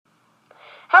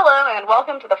Hello, and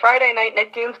welcome to the Friday Night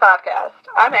Nicktoons podcast.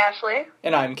 I'm Ashley.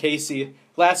 And I'm Casey.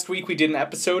 Last week we did an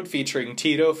episode featuring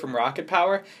Tito from Rocket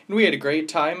Power, and we had a great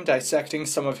time dissecting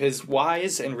some of his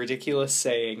wise and ridiculous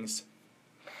sayings.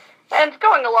 And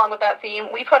going along with that theme,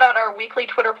 we put out our weekly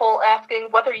Twitter poll asking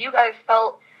whether you guys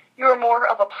felt you were more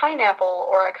of a pineapple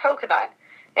or a coconut.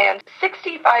 And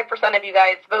 65% of you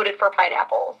guys voted for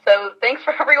pineapple. So thanks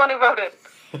for everyone who voted.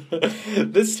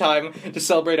 This time, to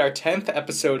celebrate our 10th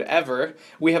episode ever,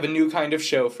 we have a new kind of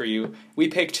show for you. We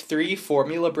picked 3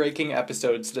 formula-breaking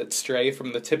episodes that stray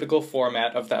from the typical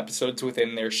format of the episodes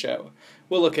within their show.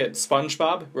 We'll look at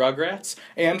SpongeBob, Rugrats,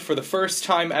 and for the first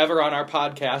time ever on our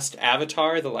podcast,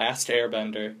 Avatar: The Last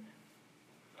Airbender.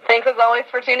 Thanks as always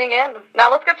for tuning in.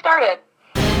 Now let's get started.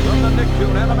 From the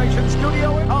Nicktoon Animation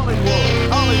Studio in Hollywood.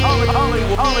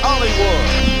 Hollywood.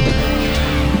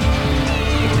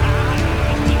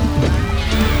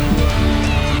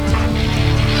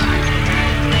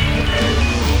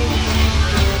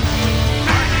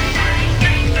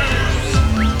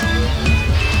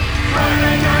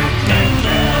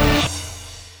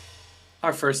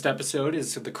 Our first episode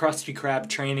is the Krusty Krab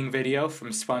training video from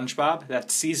SpongeBob.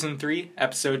 That's Season 3,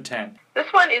 Episode 10. This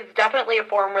one is definitely a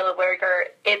formula breaker.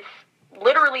 It's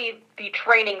literally the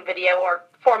training video, or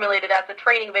formulated as a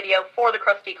training video for the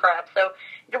Krusty Krab. So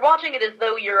you're watching it as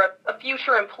though you're a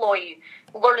future employee,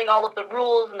 learning all of the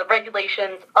rules and the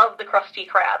regulations of the Krusty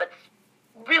Krab.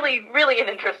 It's really, really an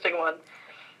interesting one.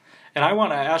 And I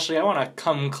want to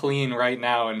come clean right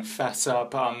now and fess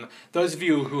up. Those of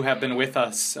you who have been with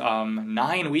us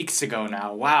 9 weeks ago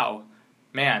now, wow,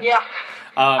 man. Yeah,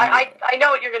 I know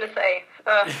what you're going to say.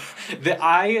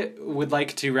 I would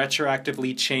like to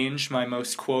retroactively change my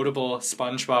most quotable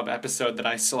SpongeBob episode that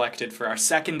I selected for our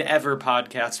second ever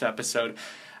podcast episode.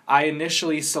 I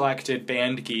initially selected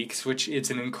Band Geeks, which is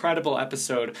an incredible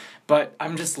episode, but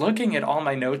I'm just looking at all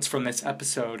my notes from this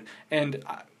episode, and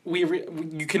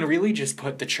you can really just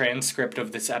put the transcript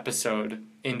of this episode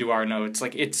into our notes.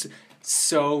 Like, it's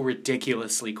so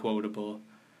ridiculously quotable.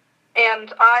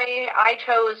 And I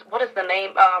chose, what is the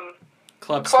name?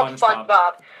 Club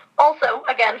SpongeBob. Also,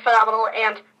 again, phenomenal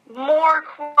and more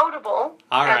quotable,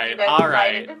 all right.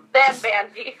 than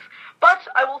Band Geeks. But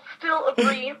I will still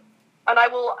agree, and I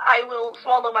will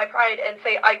swallow my pride and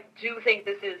say I do think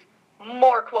this is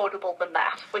more quotable than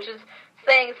that, which is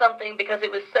saying something because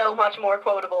it was so much more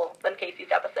quotable than Casey's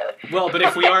episode. Well, but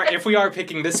if we are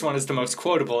picking this one as the most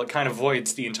quotable, it kind of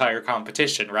voids the entire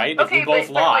competition, right? Okay, if we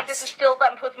both lost. Like, this is still,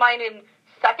 that puts mine in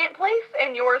second place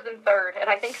and yours in third,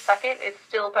 and I think second is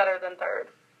still better than third.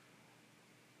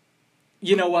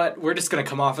 You know what? We're just going to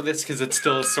come off of this because it's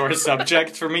still a sore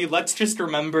subject for me. Let's just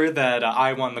remember that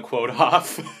I won the quote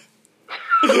off. So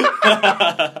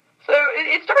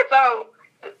it starts out,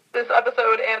 this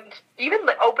episode, and even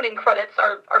the opening credits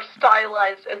are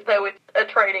stylized as though it's a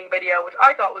training video, which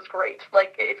I thought was great.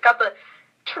 Like, it's got the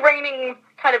training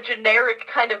kind of generic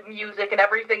kind of music, and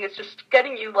everything is just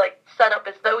getting you, like, set up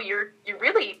as though you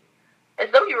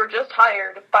were just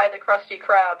hired by the Krusty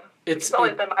Krab. It's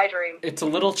always been my dream. It's a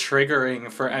little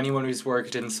triggering for anyone who's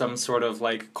worked in some sort of,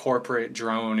 like, corporate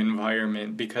drone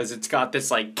environment, because it's got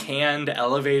this, like, canned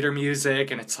elevator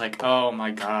music, and it's like, oh my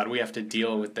god, we have to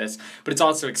deal with this. But it's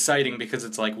also exciting because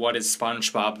it's like, what is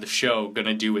SpongeBob the show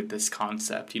gonna do with this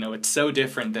concept? You know, it's so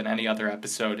different than any other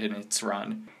episode in its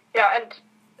run. Yeah, and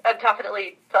it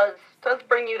definitely does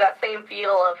bring you that same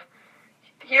feel of,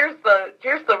 here's the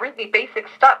really basic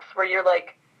steps where you're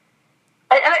like,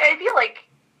 and I feel like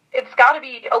it's got to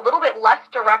be a little bit less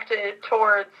directed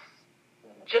towards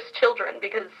just children,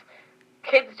 because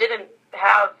kids didn't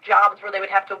have jobs where they would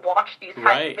have to watch these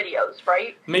kinds of videos,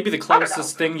 right? Maybe the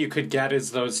closest thing you could get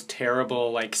is those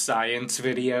terrible, like, science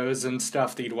videos and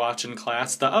stuff that you'd watch in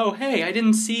class. The, oh, hey, I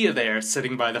didn't see you there,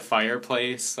 sitting by the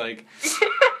fireplace, like...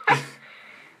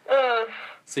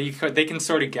 So they can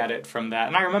sort of get it from that.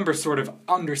 And I remember sort of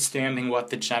understanding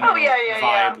what the general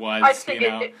vibe was. I think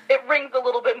it rings a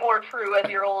little bit more true as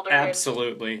you're older.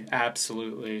 Absolutely.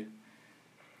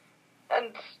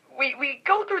 And we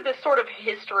go through this sort of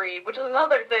history, which is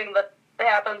another thing that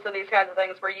happens in these kinds of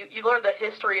things, where you learn the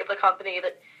history of the company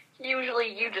that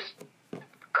usually you just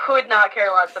could not care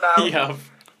less about.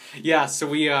 Yeah, so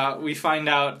we find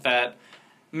out that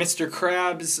Mr.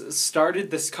 Krabs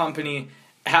started this company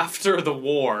after the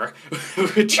war,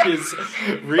 which is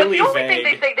really vague. But the only thing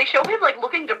they say, they show him, like,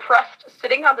 looking depressed,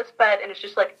 sitting on this bed, and it's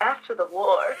just like, after the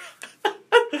war.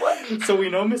 What? So we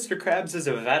know Mr. Krabs is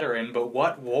a veteran, but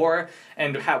what war,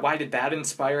 and why did that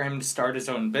inspire him to start his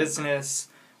own business?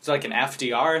 It's like an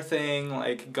FDR thing,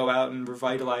 like go out and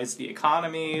revitalize the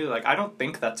economy. Like, I don't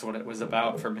think that's what it was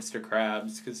about for Mr.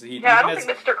 Krabs, because he. Yeah, I don't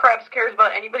think Mr. Krabs cares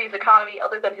about anybody's economy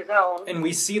other than his own. And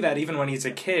we see that even when he's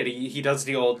a kid, he does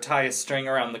the old tie a string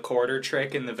around the quarter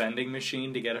trick in the vending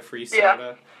machine to get a free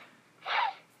soda. Yeah.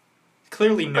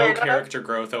 Clearly, no character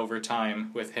growth over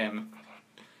time with him.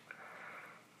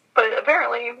 But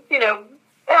apparently,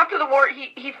 after the war,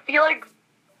 he feel like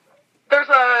there's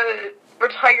a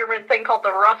retirement thing called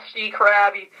the Rusty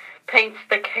Krab. He paints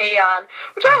the K on,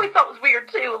 which I always thought was weird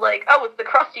too. Like, oh, it's the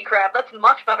Krusty Krab. That's a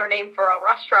much better name for a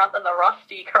restaurant than the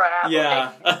Rusty Krab.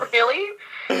 Yeah. Like, really?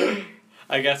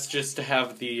 I guess just to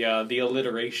have the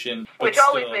alliteration. Which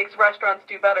always makes restaurants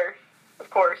do better,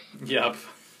 of course. Yep.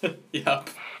 Yep.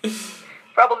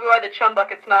 Probably why the chum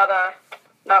bucket's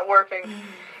not working.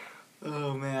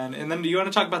 Oh man! And then, do you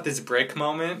want to talk about this brick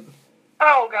moment?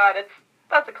 Oh god,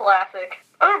 that's a classic.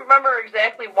 I don't remember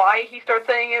exactly why he starts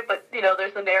saying it, but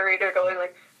there's the narrator going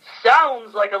like,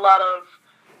 "Sounds like a lot of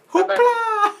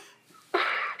hoopla."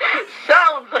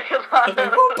 Sounds like a lot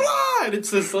of hoopla, and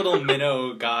it's this little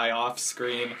minnow guy off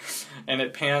screen, and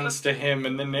it pans to him,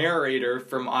 and the narrator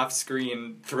from off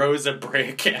screen throws a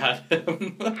brick at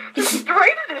him. Just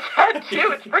straight in his head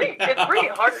too. It's pretty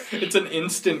hard. It's an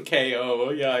instant KO.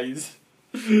 Yeah, he's.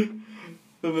 The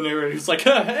narrator's like,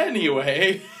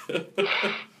 anyway. The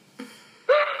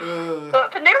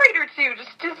narrator too,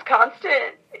 just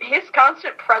his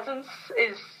constant presence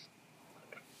is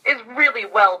really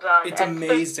well done. It's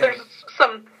amazing. There's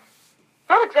some,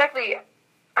 not exactly,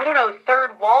 I don't know,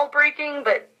 third wall breaking,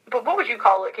 but what would you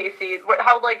call it, Casey?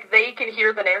 How, like, they can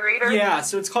hear the narrator? Yeah,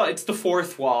 so it's the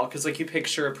fourth wall, because, like, you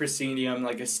picture a proscenium,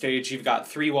 like a stage, you've got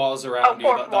 3 walls around you,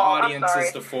 the audience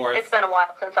is the fourth. It's been a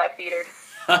while since I've theatered.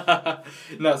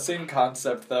 No, same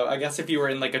concept, though. I guess if you were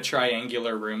in, like, a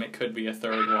triangular room, it could be a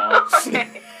third wall.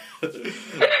 Okay.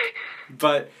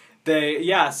 But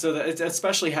so it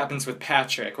especially happens with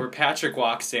Patrick, where Patrick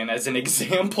walks in as an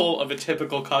example of a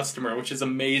typical customer, which is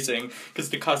amazing,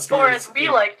 because the customer or as we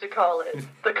like to call it,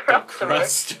 the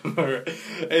customer.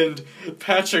 And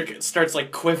Patrick starts,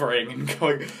 like, quivering and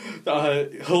going,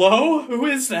 hello? Who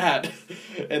is that?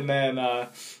 And then,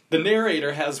 the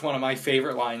narrator has one of my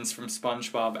favorite lines from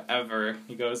SpongeBob ever.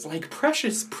 He goes, like,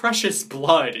 precious, precious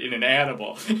blood in an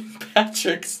animal.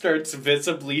 Patrick starts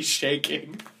visibly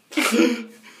shaking.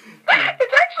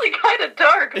 It's actually kind of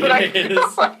dark, but I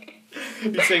feel like...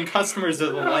 He's saying customers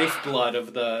are the lifeblood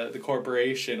of the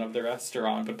corporation, of the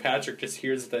restaurant, but Patrick just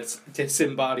hears this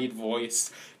disembodied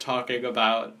voice talking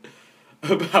about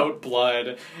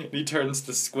blood, and he turns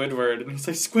to Squidward, and he's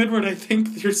like, Squidward, I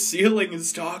think your ceiling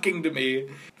is talking to me.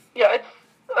 Yeah, it's,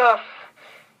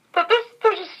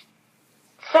 there's just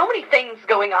so many things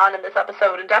going on in this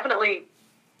episode, and definitely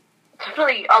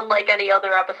unlike any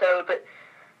other episode, but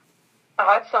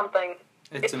it's something.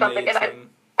 It's something, amazing. and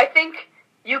I think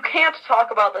you can't talk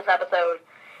about this episode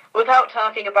without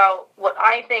talking about what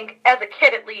I think, as a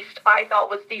kid at least, I thought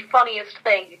was the funniest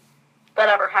thing that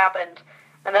ever happened,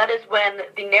 and that is when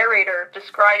the narrator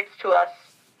describes to us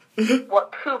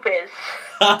what poop is.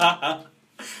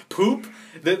 Poop?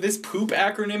 This poop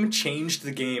acronym changed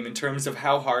the game in terms of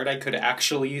how hard I could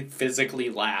actually physically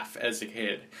laugh as a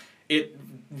kid. It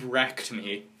wrecked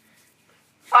me.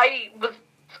 I was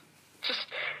just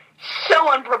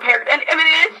so unprepared. And, I mean,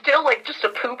 it is still, like, just a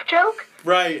poop joke.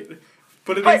 Right.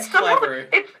 But it is clever.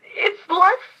 It's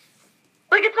less...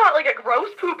 Like, it's not like a gross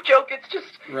poop joke, it's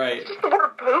just... Right. It's just the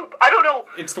word poop. I don't know.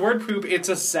 It's the word poop. It's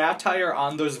a satire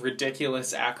on those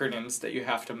ridiculous acronyms that you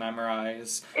have to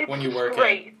memorize when you work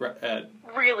at...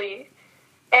 Really.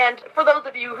 And for those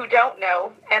of you who don't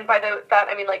know, and by that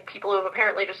I mean, like, people who have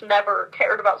apparently just never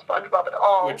cared about SpongeBob at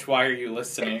all... Which, why are you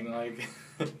listening? Like...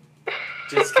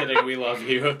 Just kidding, we love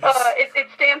you. It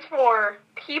stands for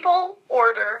People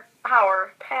Order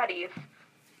Our Patties.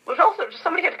 Which also, just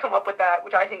somebody had to come up with that,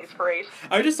 which I think is great.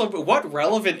 I just love it. What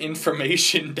relevant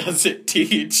information does it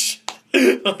teach?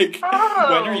 Like,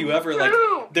 when are you ever, like,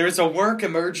 there's a work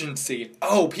emergency.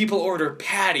 Oh, people order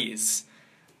patties.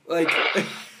 Like...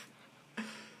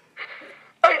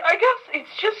 I guess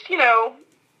it's just,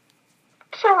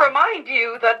 to remind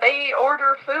you that they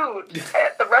order food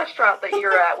at the restaurant that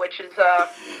you're at, which is,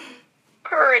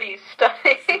 pretty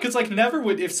stunning. Because, like, never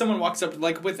would, if someone walks up,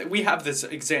 like, we have this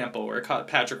example where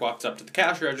Patrick walks up to the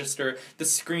cash register, the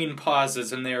screen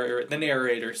pauses, and the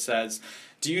narrator says,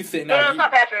 do you think... No, it's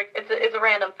not Patrick. It's a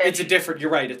random fish. It's a different... You're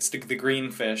right. It's the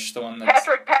green fish, the one that's...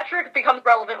 Patrick becomes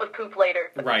relevant with poop later.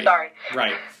 Right. Sorry.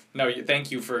 Right. No,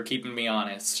 thank you for keeping me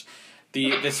honest.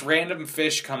 This random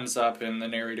fish comes up, and the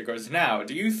narrator goes, now,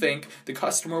 do you think the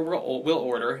customer will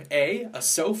order A, a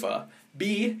sofa,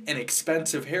 B, an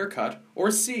expensive haircut,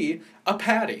 or C, a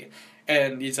patty.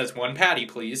 And he says, 1 patty,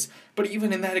 please. But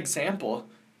even in that example,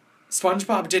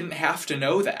 SpongeBob didn't have to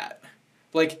know that.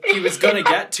 Like, he was gonna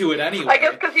get to it anyway. I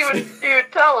guess because you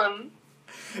would tell him.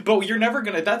 But you're never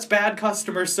gonna, that's bad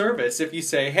customer service if you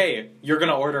say, hey, you're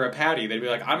gonna order a patty. They'd be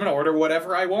like, I'm gonna order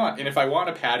whatever I want. And if I want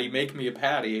a patty, make me a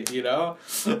patty, you know?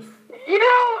 You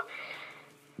know,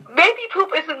 maybe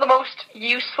poop isn't the most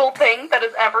useful thing that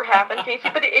has ever happened, Casey,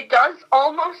 but it does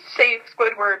almost save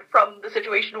Squidward from the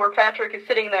situation where Patrick is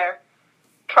sitting there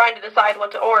trying to decide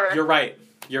what to order. You're right.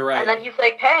 And then he's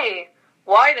like, hey,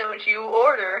 why don't you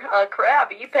order a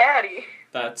Krabby Patty?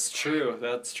 That's true.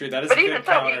 That is but a good even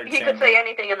so, he could say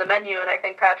anything in the menu, and I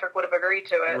think Patrick would have agreed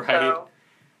to it. Right. So.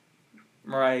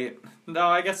 Right. No,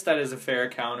 I guess that is a fair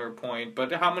counterpoint,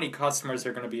 but how many customers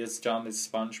are going to be as dumb as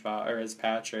SpongeBob, or as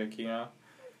Patrick, you know?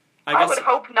 I would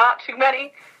hope not too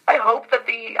many. I hope that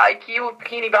the IQ of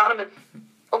Bikini Bottom is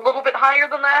a little bit higher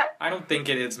than that. I don't think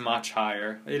it is much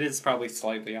higher. It is probably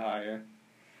slightly higher.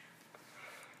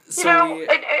 You know,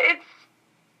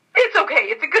 it's okay.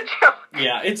 It's a good joke.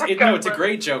 Yeah, it's a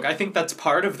great joke. I think that's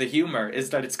part of the humor,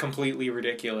 is that it's completely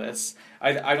ridiculous.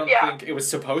 I don't think it was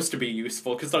supposed to be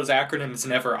useful, because those acronyms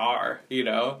never are, you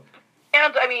know?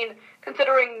 And, I mean,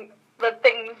 considering the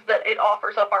things that it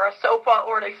offers up are a sofa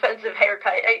or an expensive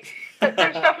haircut,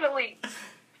 there's definitely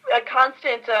a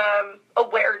constant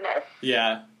awareness.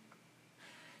 Yeah.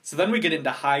 So then we get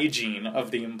into hygiene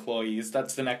of the employees.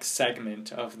 That's the next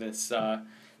segment of this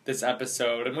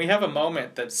episode, and we have a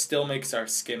moment that still makes our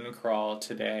skin crawl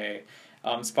today.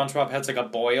 SpongeBob has like a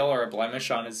boil or a blemish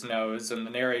on his nose, and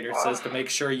the narrator says to make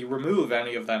sure you remove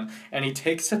any of them, and he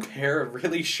takes a pair of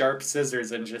really sharp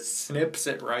scissors and just snips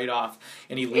it right off,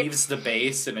 and he leaves the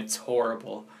base, and it's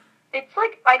horrible. It's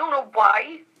like, I don't know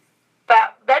why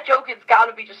that joke has got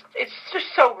to be it's just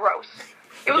so gross.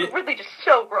 It was really just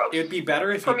so gross. It would be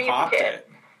better if he popped it.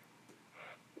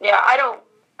 Yeah, I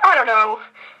don't know.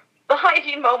 The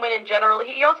hygiene moment in general,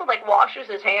 he also, like, washes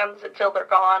his hands until they're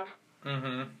gone.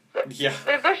 Mm-hmm. Yeah.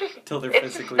 There's just... Until they're it's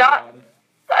physically just not, gone.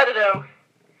 I don't know.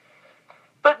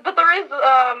 But there is,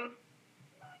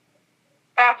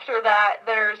 after that,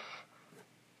 there's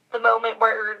the moment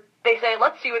where they say,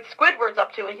 let's see what Squidward's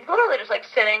up to, and he's literally just, like,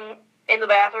 sitting in the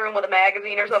bathroom with a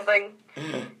magazine or something,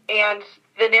 and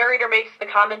the narrator makes the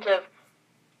comment of,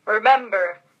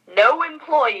 remember, no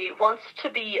employee wants to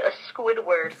be a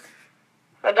Squidward.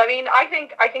 And I mean, I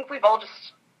think we've all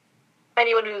just,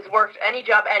 anyone who's worked any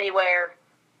job anywhere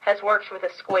has worked with a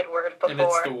Squidward before. And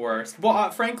it's the worst.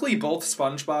 Well, frankly, both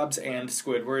SpongeBob's and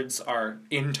Squidward's are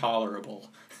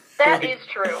intolerable. That is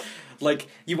true. Like,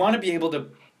 you want to be able to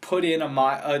put in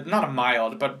not a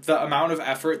mild, but the amount of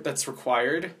effort that's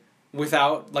required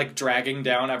without, like, dragging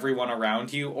down everyone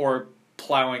around you or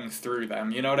plowing through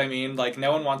them. You know what I mean? Like,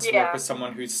 no one wants to work with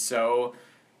someone who's so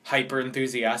hyper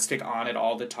enthusiastic on it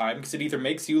all the time, because it either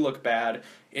makes you look bad,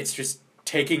 it's just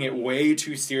taking it way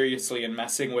too seriously and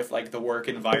messing with, like, the work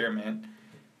environment.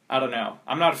 I don't know.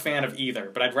 I'm not a fan of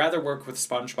either, but I'd rather work with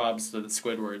SpongeBob's than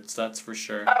Squidward's, that's for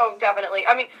sure. Oh, definitely.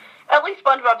 I mean, at least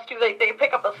SpongeBob's too, they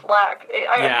pick up the slack.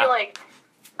 I feel like,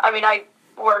 I mean, I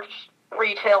worked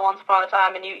retail once upon a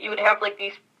time, and you would have, like,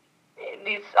 these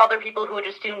other people who would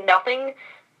just do nothing,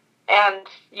 and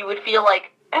you would feel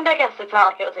like, and I guess it's not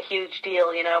like it was a huge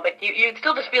deal, you know, but you'd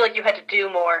still just feel like you had to do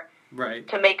more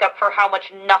to make up for how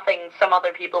much nothing some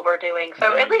other people were doing.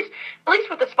 So at least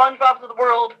with the SpongeBobs of the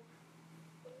world,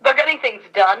 they're getting things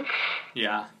done.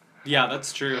 Yeah,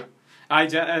 that's true.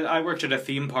 I worked at a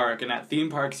theme park, and at theme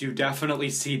parks you definitely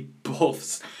see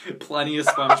both plenty of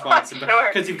SpongeBob's.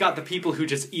 Because you've got the people who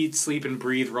just eat, sleep, and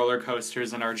breathe roller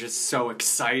coasters and are just so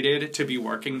excited to be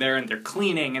working there, and they're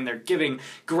cleaning, and they're giving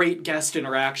great guest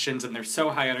interactions, and they're so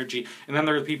high energy. And then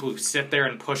there are the people who sit there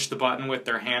and push the button with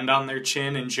their hand on their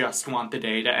chin and just want the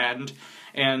day to end.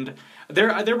 And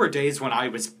there were days when I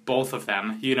was both of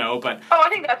them, you know, but... Oh, I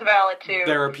think that's valid, too.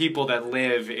 There are people that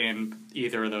live in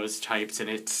either of those types, and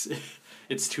it's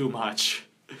too much.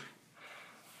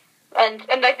 And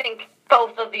I think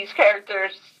both of these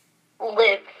characters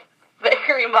live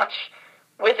very much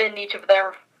within each of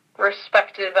their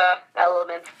respective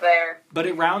elements there. But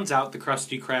it rounds out the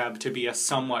Krusty Krab to be a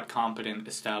somewhat competent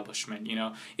establishment, you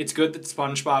know. It's good that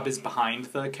SpongeBob is behind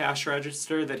the cash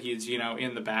register, that he's, you know,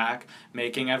 in the back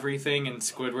making everything, and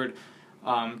Squidward,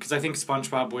 because I think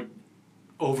SpongeBob would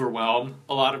overwhelm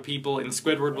a lot of people, and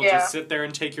Squidward will just sit there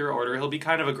and take your order. He'll be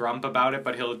kind of a grump about it,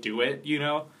 but he'll do it, you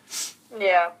know?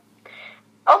 Yeah.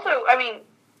 Also, I mean,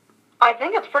 I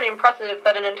think it's pretty impressive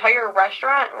that an entire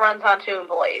restaurant runs on 2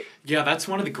 employees. Yeah, that's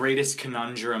one of the greatest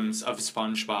conundrums of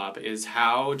SpongeBob, is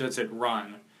how does it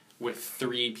run with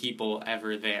 3 people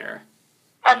ever there.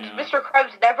 And Mr.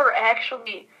 Krabs never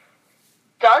actually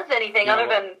does anything other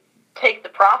than take the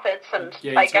profits and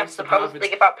I guess supposedly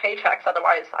give out paychecks.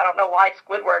 Otherwise, I don't know why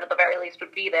Squidward at the very least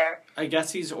would be there. I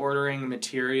guess he's ordering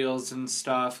materials and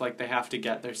stuff, like they have to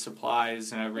get their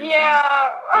supplies and everything. Yeah,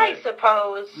 I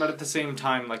suppose. But at the same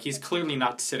time, like, he's clearly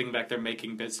not sitting back there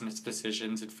making business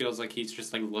decisions. It feels like he's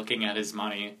just, like, looking at his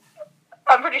money.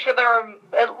 I'm pretty sure there are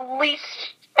at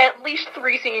least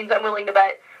 3 scenes, I'm willing to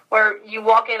bet, where you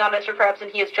walk in on Mr. Krabs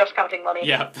and he is just counting money.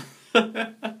 Yep.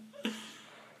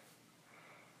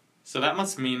 So that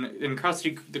must mean in the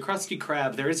Krusty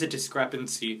Krab, there is a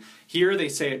discrepancy. Here they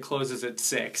say it closes at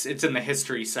 6. It's in the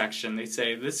history section. They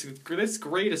say this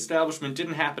great establishment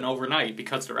didn't happen overnight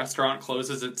because the restaurant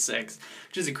closes at 6,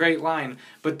 which is a great line.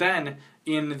 But then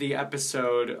in the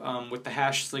episode with the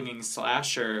hash-slinging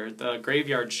slasher, the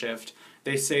graveyard shift,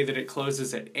 they say that it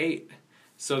closes at 8.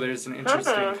 So there's an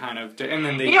interesting kind of... And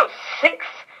then 6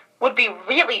 would be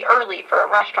really early for a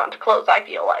restaurant to close, I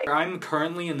feel like. I'm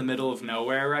currently in the middle of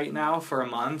nowhere right now for a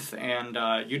month, and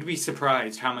you'd be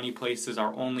surprised how many places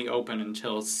are only open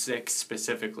until 6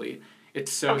 specifically.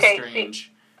 It's so strange.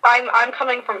 See, I'm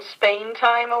coming from Spain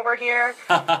time over here.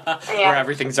 Where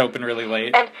everything's open really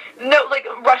late. And no, like,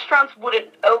 restaurants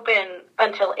wouldn't open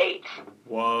until 8.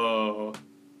 Whoa.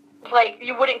 Like,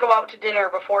 you wouldn't go out to dinner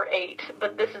before 8,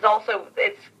 but this is also,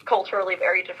 it's culturally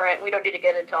very different. We don't need to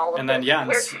get into all of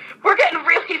this. We're getting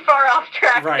really far off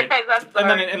track, right. guys. I'm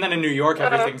sorry. And then in New York,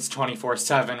 everything's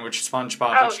 24/7, which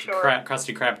SpongeBob,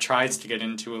 Krusty Krab tries to get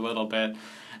into a little bit.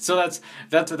 So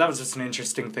that was just an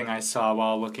interesting thing I saw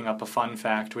while looking up a fun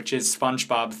fact, which is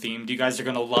SpongeBob themed. You guys are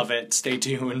gonna love it. Stay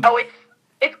tuned. Oh,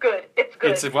 it's good. It's good.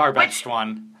 It's our best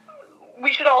one.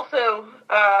 We should also.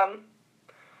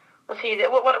 Let's see,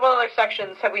 what other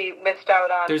sections have we missed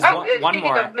out on? There's one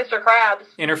more. Speaking of Mr. Krabs.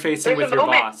 Interfacing with your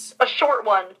boss. A short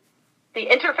one. The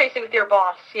interfacing with your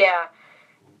boss, yeah.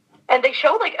 And they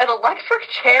show, like, an electric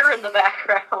chair in the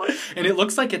background. And it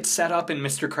looks like it's set up in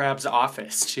Mr. Krabs'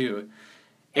 office, too.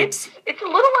 It's a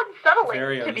little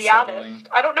unsettling, to be honest.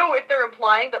 I don't know if they're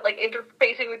implying that, like,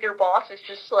 interfacing with your boss is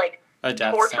just, like, a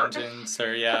death sentence,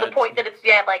 or, to the point that it's,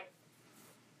 like,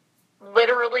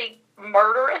 literally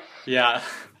murderous. Yeah.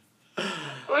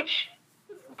 Which,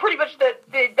 pretty much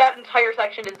that entire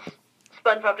section is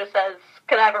SpongeBob just says,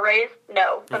 "Can I have a raise?"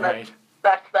 No. And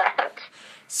that's that.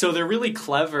 So they're really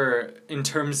clever in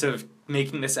terms of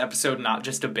making this episode not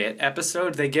just a bit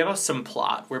episode. They give us some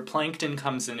plot where Plankton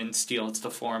comes in and steals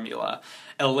the formula.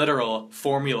 A literal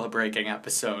formula-breaking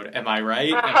episode. Am I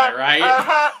right? Am I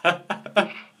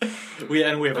right? We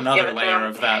have another layer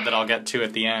of that I'll get to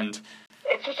at the end.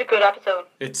 It's just a good episode.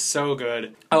 It's so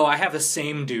good. Oh, I have the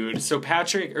same dude. So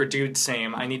Patrick, or dude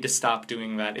same, I need to stop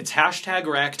doing that. It's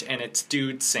 #wrecked and it's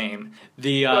dude same.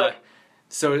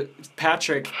 So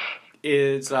Patrick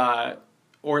is,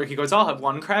 or he goes, "I'll have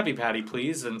 1 Krabby Patty,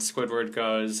 please." And Squidward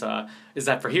goes, "Is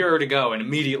that for here or to go?" And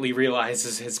immediately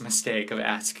realizes his mistake of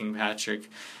asking Patrick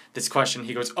this question.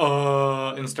 He goes,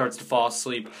 and starts to fall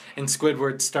asleep. And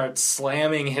Squidward starts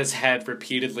slamming his head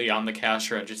repeatedly on the cash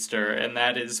register. And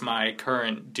that is my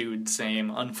current dude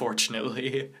same,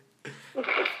 unfortunately. Yeah,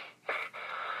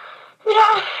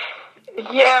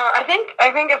 I think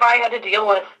if I had to deal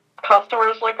with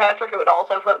customers like Patrick, it would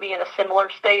also put me in a similar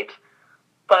state.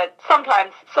 But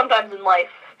sometimes in life,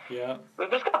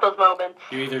 we've just got those moments.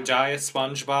 You either die a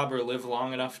SpongeBob or live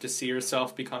long enough to see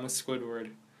yourself become a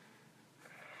Squidward.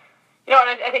 You know,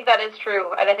 and I think that is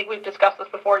true, and I think we've discussed this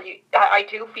before. I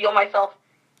do feel myself,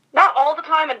 not all the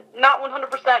time and not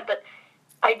 100%, but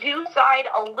I do side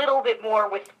a little bit more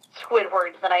with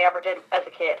Squidward than I ever did as a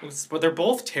kid. But they're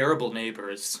both terrible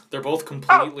neighbors. They're both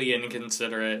completely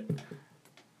inconsiderate.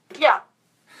 Yeah.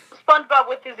 SpongeBob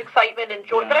with his excitement and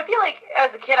joy. Yeah. But I feel like,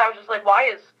 as a kid, I was just like, why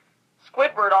is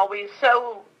Squidward always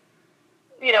so,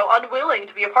 unwilling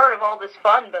to be a part of all this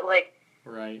fun? But,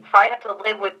 if I had to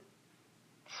live with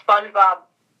SpongeBob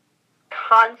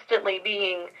constantly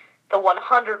being the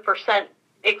 100%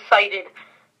 excited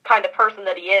kind of person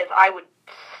that he is, I would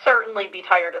certainly be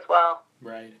tired as well.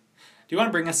 Right. Do you want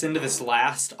to bring us into this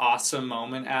last awesome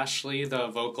moment, Ashley, the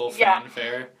vocal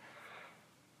fanfare?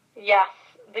 Yes.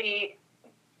 They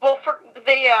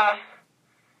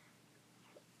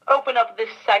open up this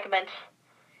segment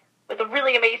with a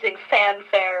really amazing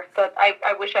fanfare that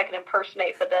I wish I could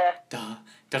impersonate for the...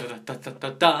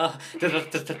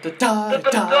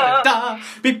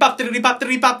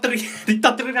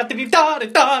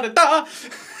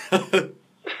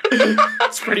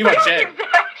 That's pretty much it.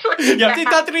 Yeah.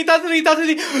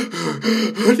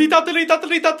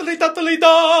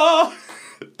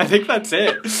 I think that's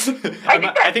it.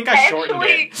 I think I shortened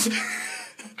it.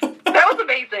 That was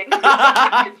amazing.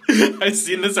 I've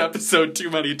seen this episode too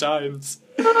many times.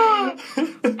 But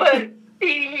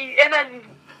and then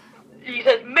he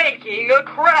says, making a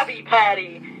Krabby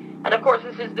Patty. And of course,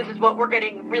 this is what we're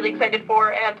getting really excited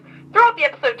for. And throughout the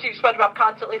episode, too, SpongeBob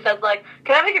constantly says, like,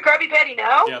 can I make a Krabby Patty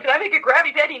now? Yep. Can I make a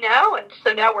Krabby Patty now? And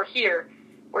so now we're here.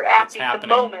 We're at the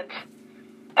moment.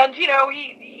 And, you know,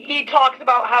 he talks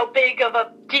about how big of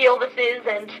a deal this is,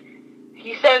 and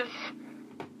he says,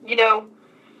 you know,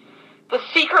 the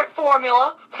secret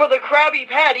formula for the Krabby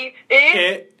Patty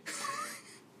is...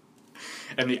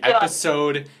 And the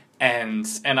episode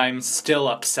ends, and I'm still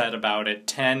upset about it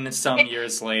 10-some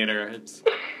years later. It's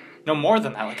no more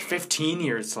than that, like 15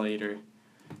 years later.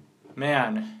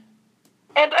 Man.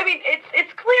 And, I mean,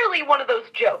 it's clearly one of those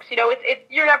jokes, you know,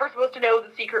 you're never supposed to know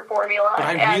the secret formula. But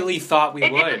I really thought we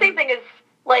would. It's the same thing as,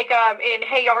 like, in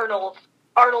Hey Arnold,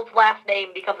 Arnold's last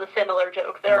name becomes a similar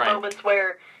joke. There are moments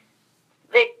where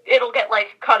it'll get, like,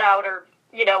 cut out or,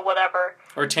 you know, whatever.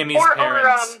 Or Timmy's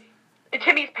parents.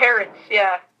 Timmy's parents,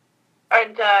 yeah.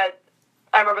 And, I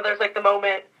remember there's, like, the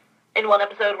moment in one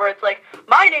episode where it's like,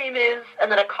 my name is,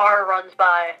 and then a car runs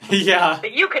by. Yeah.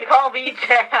 But you can call me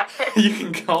Dad. You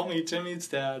can call me Timmy's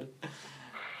dad.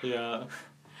 Yeah.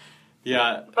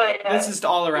 Yeah. But, this is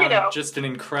all around just an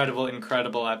incredible,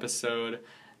 incredible episode.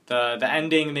 The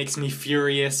ending makes me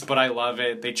furious, but I love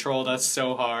it. They trolled us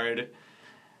so hard.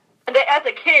 And as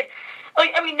a kid,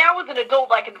 like, I mean, now as an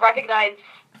adult, I can recognize...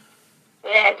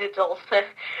 adults. But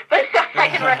I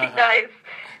can recognize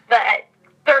that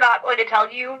they're not going to tell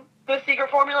you the secret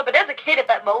formula, but as a kid at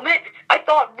that moment, I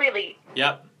thought really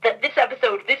that this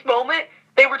episode, this moment,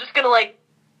 they were just going to, like,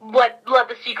 let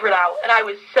the secret out, and I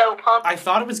was so pumped. I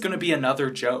thought it was going to be another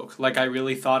joke. Like, I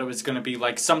really thought it was going to be,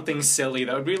 like, something silly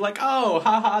that would be like, oh,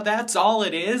 haha, that's all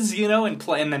it is, you know, and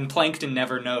then Plankton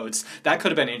never knows. That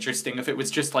could have been interesting if it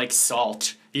was just, like,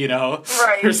 salt, you know?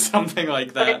 Right. Or something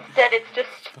like that. But instead, it's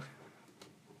just...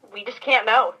 we just can't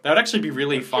know. That would actually be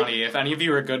really funny if any of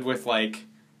you are good with, like,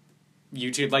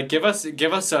 YouTube. Like, give us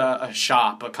a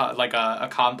shop, a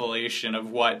compilation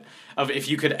of if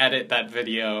you could edit that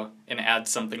video and add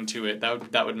something to it.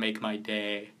 That would make my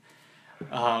day.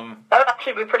 That would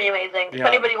actually be pretty amazing. If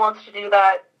anybody wants to do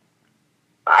that,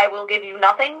 I will give you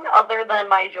nothing other than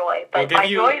my joy. But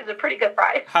my joy is a pretty good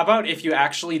prize. How about if you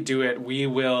actually do it, we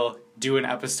will do an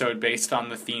episode based on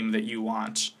the theme that you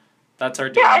want. That's our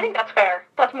deal. Yeah, I think that's fair.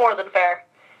 That's more than fair.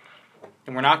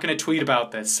 And we're not going to tweet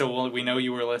about this, so we know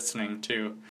you were listening,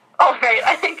 too. All right,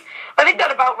 I think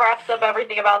that about wraps up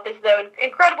everything about this, though.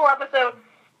 Incredible episode.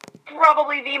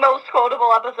 Probably the most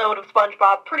quotable episode of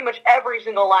SpongeBob. Pretty much every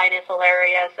single line is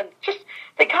hilarious, and just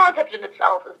the concept in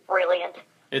itself is brilliant.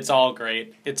 It's all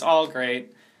great. It's all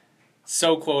great.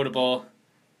 So quotable.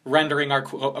 Rendering our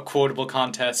quotable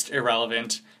contest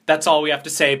irrelevant. That's all we have to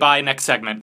say. Bye, next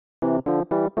segment.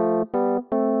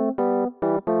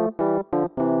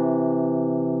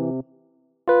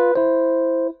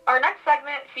 Our next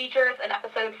segment features an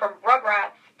episode from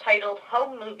Rugrats titled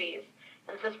Home Movies.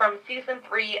 And this is from Season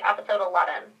 3, Episode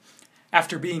 11.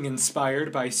 After being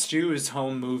inspired by Stu's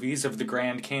home movies of the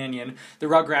Grand Canyon, the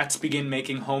Rugrats begin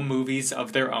making home movies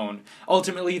of their own.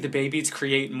 Ultimately, the babies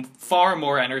create far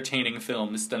more entertaining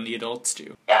films than the adults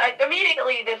do. Yeah,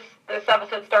 immediately this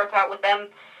episode starts out with them.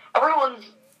 Everyone's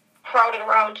crowded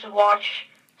around to watch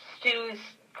Stu's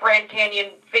Grand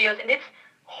Canyon videos, and it's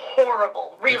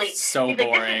horrible, really. It's so He's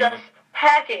boring. Like, this is us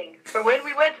packing for when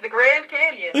we went to the Grand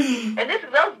Canyon, and this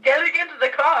is us getting into the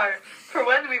car for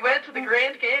when we went to the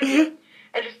Grand Canyon,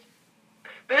 and just,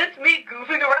 it's me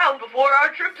goofing around before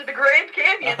our trip to the Grand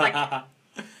Canyon, like,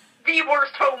 the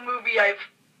worst home movie I've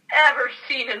ever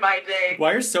seen in my day.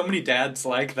 Why are so many dads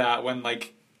like that when,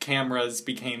 like, cameras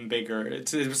became bigger?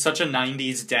 It was such a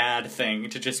 90s dad thing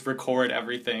to just record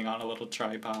everything on a little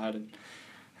tripod.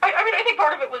 I mean, I think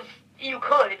part of it was you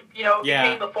could, you know, it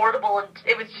became affordable, and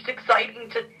it was just exciting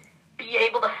to be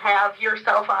able to have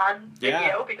yourself on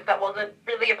video, because that wasn't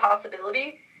really a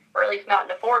possibility, or at least not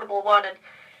an affordable one, and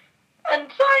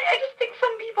so I just think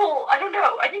some people, I don't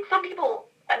know, I think some people,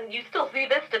 and you still see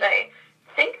this today,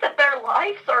 think that their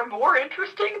lives are more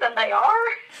interesting than they are.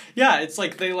 Yeah, it's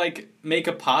like they, like, make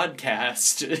a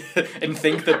podcast and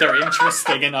think that they're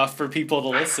interesting enough for people to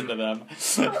listen to them.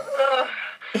 But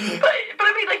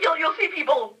I mean, like, you'll see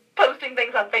people posting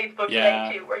things on Facebook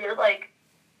today, too, where you're like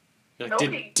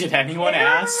did anyone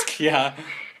ask? Yeah.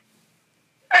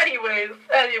 Anyways,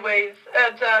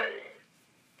 and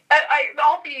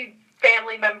all the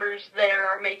family members there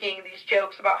are making these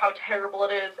jokes about how terrible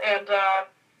it is, and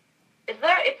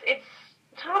it's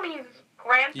Tommy's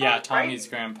grandpa. Yeah, Tommy's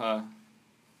grandpa.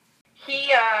 he's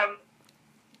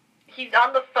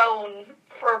on the phone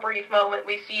for a brief moment.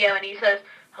 We see him, and he says,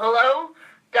 "Hello,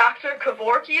 Dr.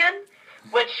 Kevorkian,"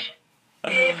 which,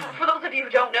 for those of you who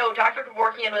don't know, Dr.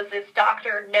 Kevorkian was this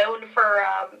doctor known for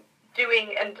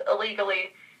doing and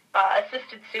illegally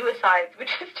assisted suicides,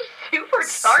 which is just super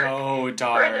So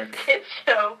dark. for this kids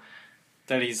show.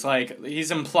 That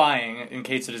he's implying, in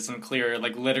case it isn't clear,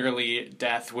 like, literally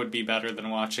death would be better than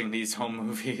watching these home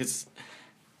movies.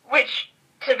 Which,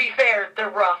 to be fair, they're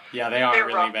rough. Yeah, they're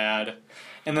really rough. bad.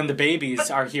 And then the babies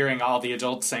are hearing all the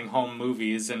adults saying home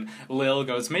movies, and Lil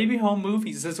goes, maybe home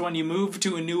movies is when you move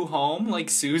to a new home, like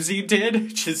Susie did,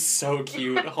 which is so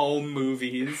cute. Home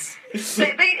movies. They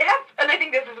have, and I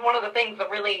think this is one of the things that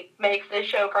really makes this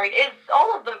show great, is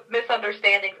all of the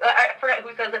misunderstandings. I forget who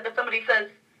says it, but somebody says,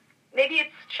 maybe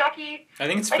it's Chucky. I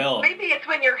think it's like, Phil. Maybe it's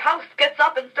when your house gets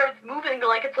up and starts moving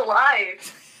like it's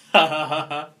alive.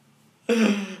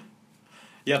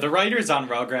 Yeah, the writers on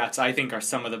Rugrats, I think, are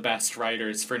some of the best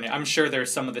writers for I'm sure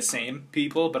there's some of the same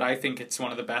people, but I think it's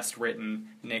one of the best written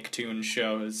Nicktoons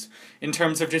shows in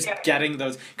terms of just getting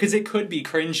those, because it could be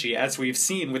cringy, as we've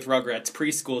seen with Rugrats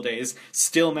Preschool Days.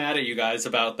 Still mad at you guys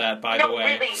about that, by the way. No,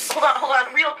 really. Hold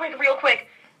on, real quick.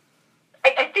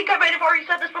 I think I might have already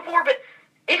said this before, but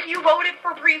if you voted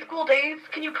for Preschool Days,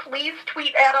 can you please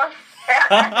tweet at us at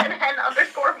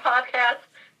FNN_podcast?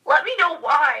 Let me know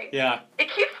why. Yeah. It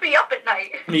keeps me up at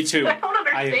night. Me too. I don't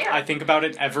understand. I think about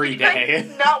it every day.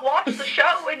 You not watch the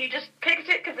show and you just picked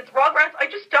it because it's Rugrats. I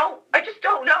just don't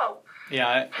know.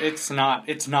 Yeah, it's not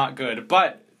good.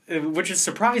 But, which is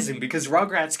surprising because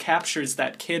Rugrats captures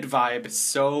that kid vibe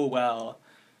so well.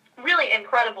 Really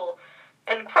incredibly,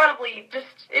 just,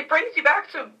 it brings you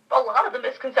back to a lot of the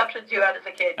misconceptions you had as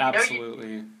a kid.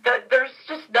 Absolutely. You know, there's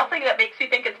just nothing that makes you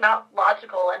think it's not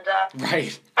logical, and,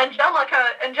 right.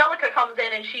 Angelica comes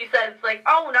in and she says, like,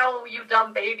 oh no, you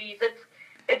dumb babies,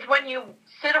 it's when you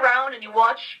sit around and you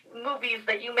watch movies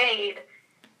that you made,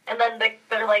 and then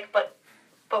they're like, but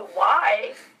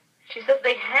why? She says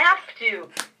they have to.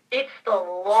 It's the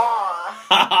law.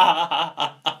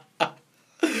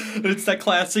 It's that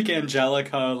classic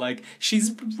Angelica, like,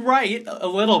 she's right a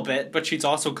little bit, but she's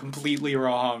also completely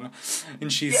wrong,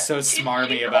 and she's so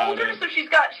smarmy she's about older, it. So she's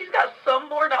got some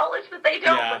more knowledge that they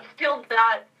don't, but still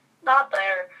not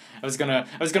there. I was gonna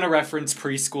reference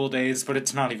Preschool Days, but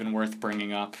it's not even worth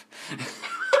bringing up.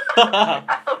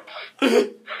 I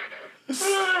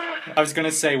was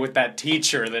gonna say, with that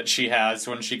teacher that she has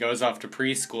when she goes off to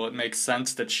preschool, it makes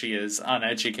sense that she is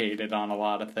uneducated on a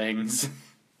lot of things.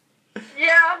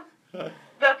 Yeah,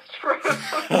 that's true.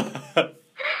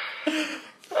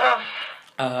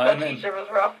 That teacher was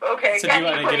rough. Okay. So do you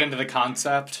want to get into the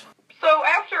concept? So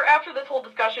after this whole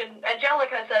discussion,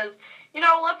 Angelica says, you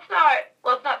know, let's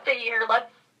not stay here.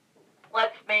 Let's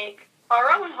make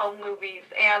our own home movies.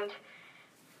 And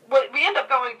what we end up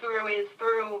going through is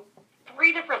through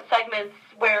 3 different segments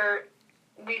where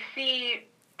we see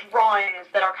drawings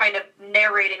that are kind of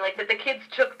narrating, like that the kids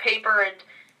took paper and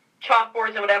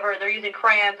chalkboards and whatever, and they're using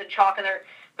crayons and chalk, and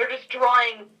they're just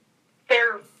drawing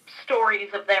their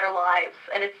stories of their lives,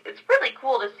 and it's really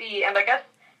cool to see. And I guess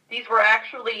these were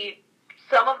actually,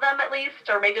 some of them at least,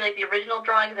 or maybe like the original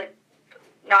drawings, that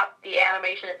not the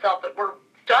animation itself, but were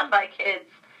done by kids.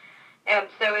 And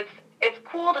so it's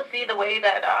cool to see the way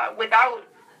that without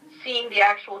seeing the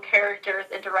actual characters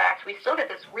interact, we still get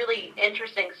this really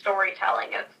interesting storytelling.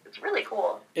 It's really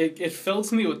cool. It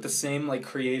fills me with the same, like,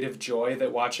 creative joy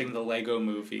that watching the Lego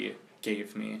Movie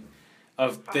gave me.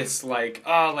 Of this, like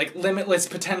limitless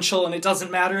potential, and it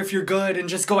doesn't matter if you're good, and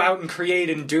just go out and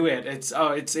create and do it.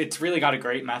 It's really got a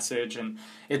great message, and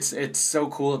it's so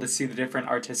cool to see the different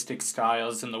artistic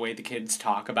styles and the way the kids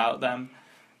talk about them.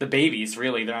 The babies,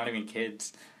 really, they're not even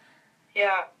kids.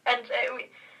 Yeah, and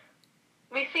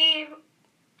we see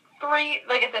 3,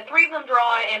 like I said, 3 of them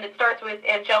draw, and it starts with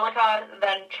Angelica,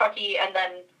 then Chucky, and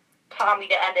then Tommy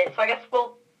to end it. So I guess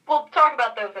we'll talk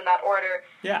about those in that order.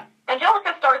 Yeah.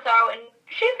 Angelica starts out, and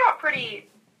she's got pretty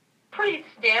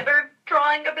standard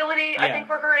drawing ability, I think,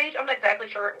 for her age. I'm not exactly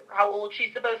sure how old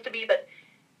she's supposed to be, but,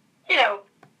 you know,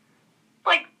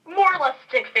 like, more or less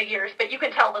stick figures, but you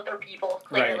can tell that they're people,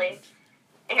 clearly. Right.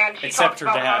 And she talks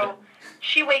about how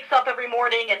she wakes up every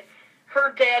morning, and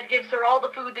her dad gives her all the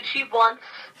food that she wants,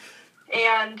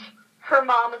 and her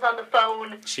mom is on the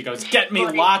phone. She goes, get me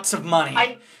lots of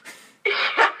money.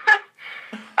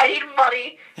 I need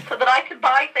money so that I can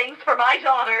buy things for my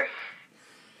daughter.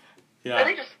 Yeah.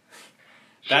 And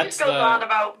she just goes on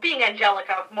about being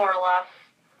Angelica, more or less.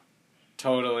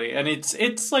 Totally. And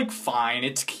it's like, fine,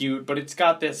 it's cute, but it's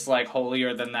got this, like,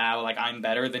 holier than thou, like, I'm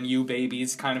better than you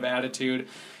babies kind of attitude.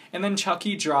 And then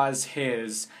Chucky draws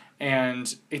his,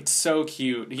 And it's so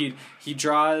cute. He's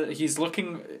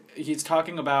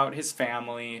talking about his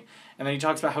family, and then he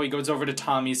talks about how he goes over to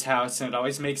Tommy's house and it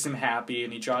always makes him happy,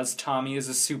 and he draws Tommy as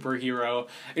a superhero.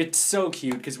 It's so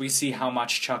cute because we see how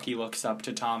much Chucky looks up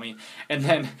to Tommy.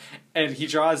 And he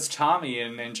draws Tommy,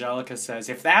 and Angelica says,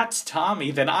 "If that's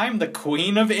Tommy, then I'm the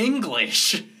Queen of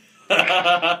English."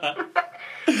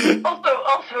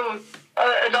 Also,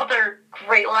 another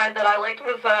great line that I liked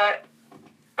was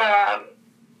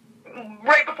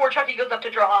right before Chucky goes up to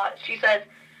draw, she says,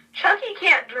 "Chucky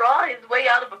can't draw his way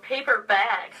out of a paper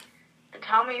bag." And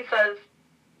Tommy says,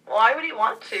 "Why would he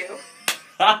want to?"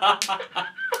 It's just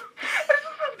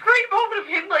this great moment of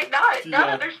him, like, not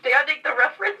understanding the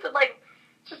reference and, like,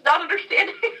 just not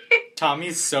understanding.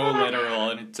 Tommy's so literal,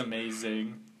 and it's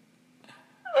amazing.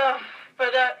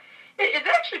 But it's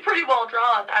actually pretty well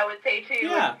drawn, I would say, too.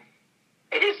 Yeah.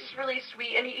 It is just really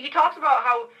sweet. And he talks about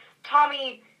how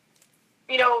Tommy,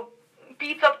 you know,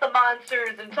 beats up the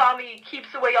monsters, and Tommy keeps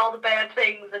away all the bad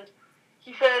things, and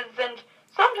he says, "And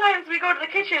sometimes we go to the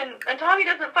kitchen, and Tommy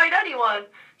doesn't fight anyone.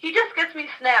 He just gets me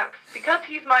snacks, because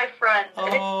he's my friend."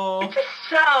 Oh. And it's just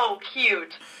so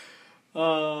cute.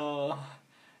 Oh.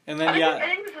 And then, I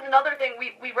think this is another thing,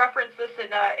 we referenced this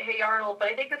in Hey Arnold, but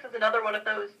I think this is another one of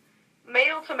those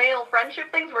male-to-male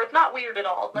friendship things where it's not weird at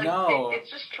all. Like, no. It's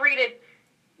just treated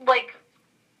like,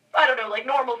 I don't know, like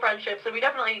normal friendships. So we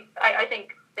definitely, I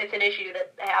think it's an issue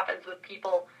that happens with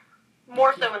people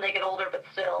more so when they get older, but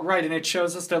still. Right, and it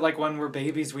shows us that, like, when we're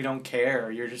babies, we don't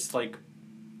care. You're just, like,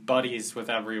 buddies with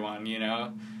everyone, you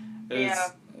know?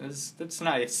 That's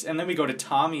nice. And then we go to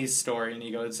Tommy's story, and he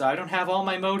goes, "I don't have all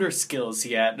my motor skills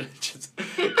yet." Just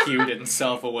cute and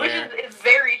self-aware. Which is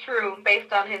very true,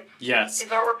 based on his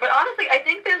artwork. But honestly, I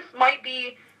think this might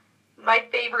be my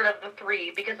favorite of the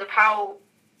three, because of how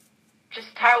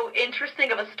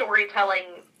interesting of a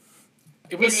storytelling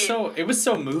it was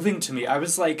so moving to me. I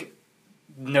was like,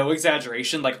 no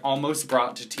exaggeration, like almost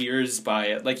brought to tears by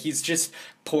it. Like, he's just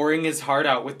pouring his heart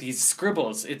out with these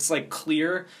scribbles. It's like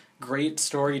clear, great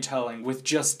storytelling with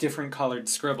just different colored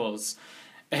scribbles.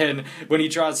 And when he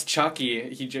draws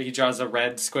Chucky, he draws a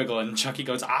red squiggle, and Chucky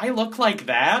goes, "I look like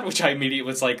that?" Which I immediately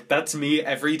was like, that's me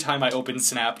every time I open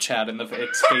Snapchat and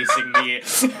it's facing me.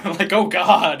 I'm like, oh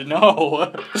god,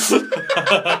 no.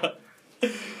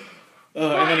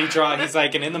 And then he's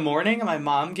like, "And in the morning, my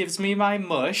mom gives me my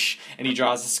mush," and he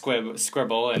draws a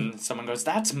scribble, and someone goes,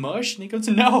 "That's mush?" And he goes,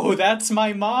 "No, that's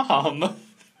my mom."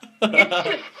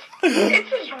 It's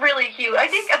just really cute. I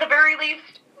think at the very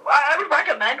least, I would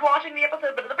recommend watching the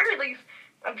episode, but at the very least,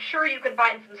 I'm sure you can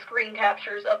find some screen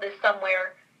captures of this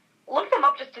somewhere. Look them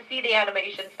up just to see the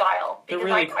animation style, because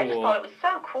really cool. I just thought it was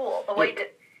so cool, the way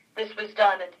that this was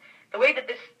done, and the way that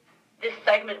this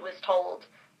segment was told.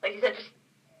 Like you said, just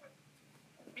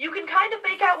you can kind of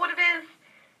make out what it is.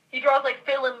 He draws like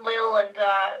Phil and Lil, and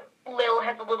Lil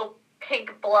has a little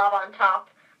pink blob on top,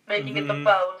 making it the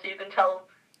bow, so you can tell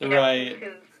who's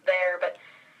there. But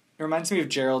it reminds me of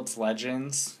Gerald's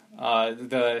Legends.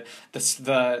 The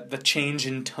change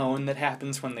in tone that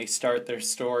happens when they start their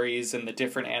stories and the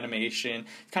different animation.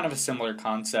 It's kind of a similar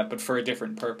concept, but for a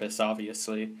different purpose,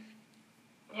 obviously.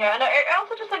 Yeah, and I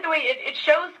also just like the way it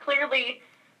shows clearly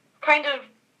kind of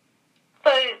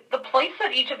the place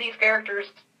that each of these characters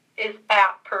is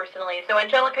at personally. So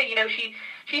Angelica, you know, she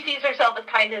sees herself as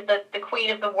kind of the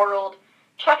queen of the world.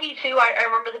 Chucky, too, I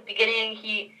remember at the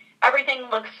beginning, everything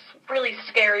looks really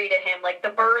scary to him. Like, the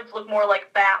birds look more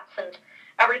like bats, and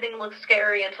everything looks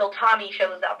scary until Tommy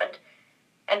shows up.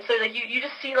 And so like, you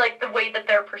just see, like, the way that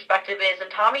their perspective is. And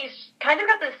Tommy's kind of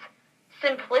got this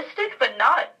simplistic, but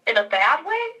not in a bad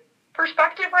way,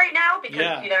 perspective right now.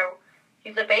 Because, you know,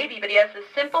 he's a baby, but he has this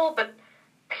simple but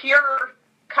pure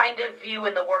kind of view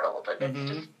in the world. And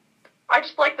it's just, I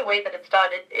just like the way that it's done.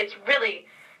 It's really,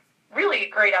 really a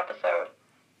great episode.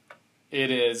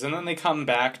 It is, and then they come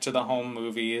back to the home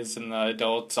movies, and the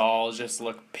adults all just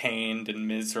look pained and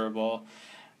miserable.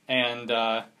 And,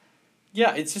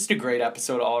 it's just a great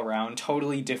episode all around.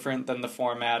 Totally different than the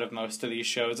format of most of these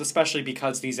shows, especially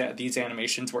because these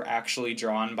animations were actually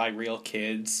drawn by real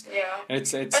kids. Yeah. And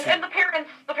the parents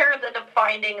end up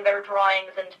finding their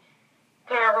drawings, and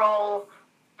they're all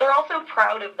so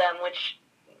proud of them, which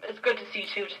is good to see,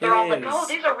 too. They're all like, "Oh,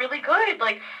 these are really good,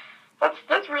 like,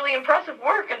 that's really impressive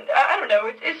work." And I don't know,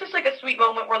 it's just like a sweet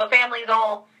moment where the family's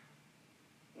all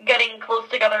getting close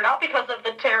together, not because of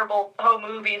the terrible home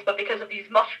movies, but because of these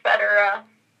much better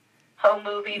home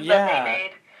movies that they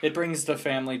made. It brings the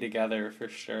family together, for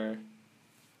sure.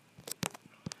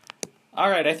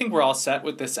 Alright, I think we're all set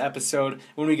with this episode.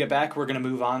 When we get back, we're going to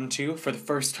move on to, for the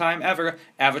first time ever,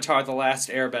 Avatar: The Last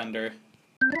Airbender.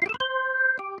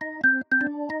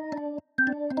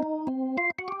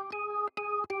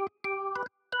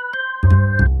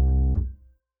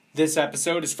 This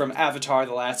episode is from Avatar: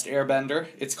 The Last Airbender.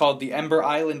 It's called The Ember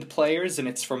Island Players, and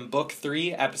it's from Book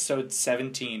 3, Episode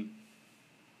 17.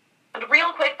 And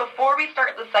real quick, before we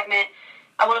start the segment,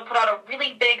 I want to put out a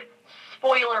really big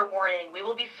spoiler warning. We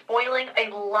will be spoiling a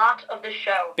lot of the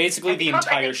show. Basically the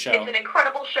entire show. It's an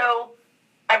incredible show.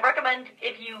 I recommend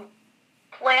if you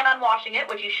plan on watching it,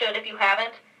 which you should if you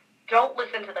haven't, don't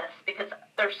listen to this, because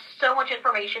there's so much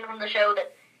information from the show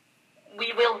that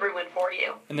we will ruin for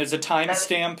you. And there's a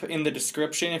timestamp in the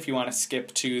description if you want to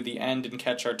skip to the end and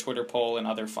catch our Twitter poll and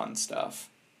other fun stuff.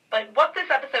 But what this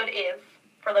episode is,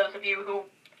 for those of you who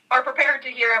are prepared to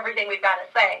hear everything we've got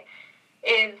to say,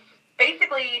 is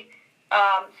basically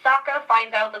Sokka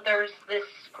finds out that there's this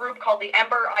group called the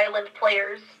Ember Island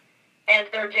Players, and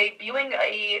they're debuting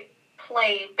a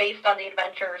play based on the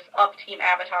adventures of Team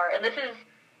Avatar. And this is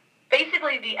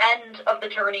basically the end of the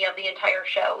journey of the entire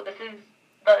show. This is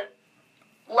the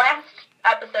last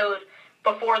episode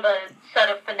before the set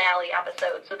of finale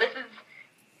episodes. So this is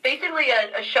basically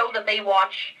a show that they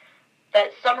watch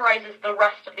that summarizes the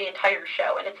rest of the entire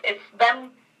show. And it's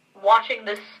them watching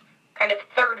this kind of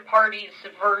third party's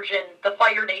version, the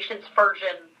Fire Nation's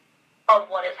version of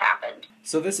what has happened.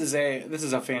 So this is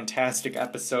a fantastic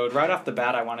episode. Right off the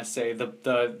bat, I want to say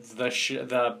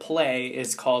the play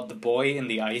is called The Boy in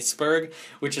the Iceberg,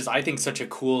 which is, I think, such a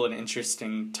cool and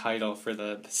interesting title for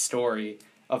the story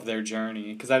of their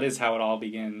journey, because that is how it all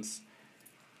begins.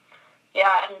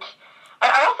 Yeah, and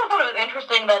I also thought it was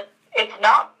interesting that it's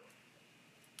not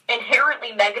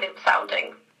inherently negative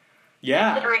sounding.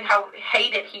 Yeah. Considering how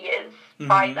hated he is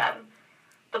by them.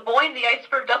 The Boy in the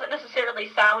Iceberg doesn't necessarily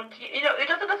sound, it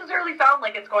doesn't necessarily sound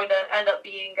like it's going to end up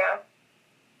being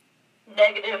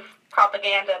negative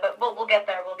propaganda, but we'll get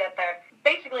there.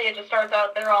 Basically, it just starts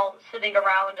out, they're all sitting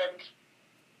around and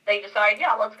they decide,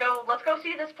 yeah, let's go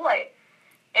see this play.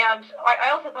 And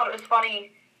I also thought it was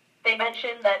funny, they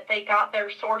mentioned that they got their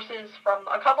sources from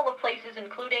a couple of places,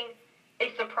 including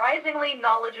a surprisingly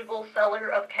knowledgeable seller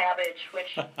of cabbage,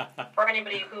 which, for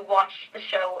anybody who watched the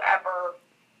show ever,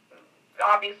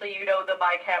 obviously you know the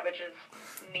My Cabbages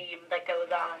meme that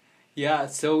goes on. Yeah,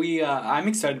 so I'm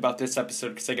excited about this episode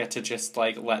because I get to just,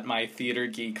 let my theater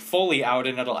geek fully out,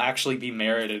 and it'll actually be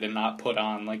merited and not put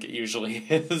on like it usually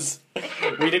is.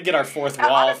 We did get our fourth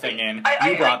wall honestly, thing in.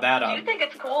 You brought that up. Do you think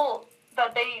it's cool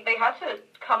that they have to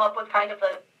come up with kind of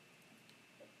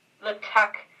the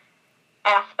tech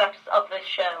aspects of this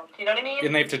show? Do you know what I mean?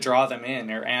 And they have to draw them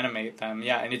in or animate them,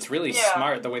 yeah. And it's really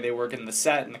smart the way they work in the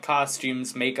set and the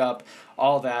costumes, makeup,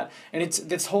 all that. And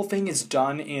this whole thing is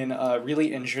done in a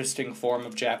really interesting form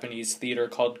of Japanese theater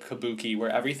called kabuki, where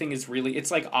everything is really,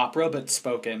 it's like opera but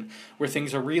spoken, where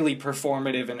things are really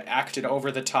performative and acted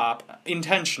over the top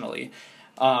intentionally.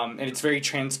 And it's very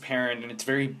transparent and it's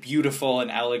very beautiful and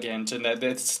elegant, and that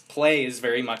this play is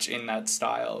very much in that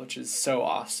style, which is so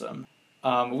awesome.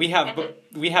 We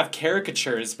have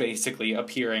caricatures basically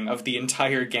appearing of the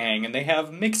entire gang, and they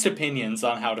have mixed opinions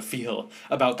on how to feel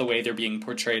about the way they're being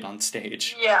portrayed on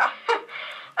stage. Yeah.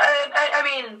 I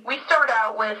mean, we start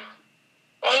out with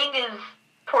Aang is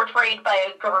portrayed by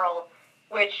a girl,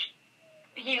 which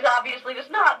he's obviously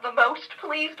just not the most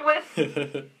pleased with.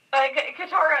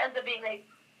 Katara ends up being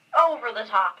over the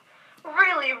top.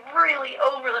 Really, really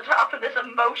over the top of this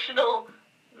emotional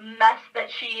mess that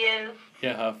she is.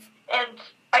 Yeah. And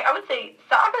I would say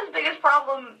Sokka's biggest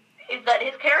problem is that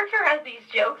his character has these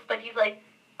jokes, but he's like,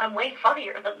 I'm way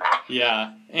funnier than that.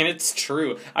 Yeah, and it's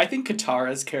true. I think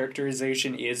Katara's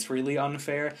characterization is really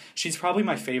unfair. She's probably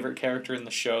my favorite character in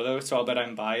the show, though, so I'll bet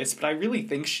I'm biased, but I really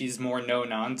think she's more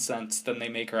no-nonsense than they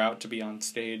make her out to be on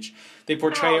stage. They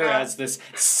portray her as this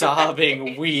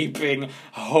sobbing, weeping,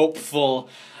 hopeful,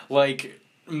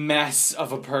 mess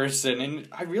of a person, and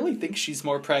I really think she's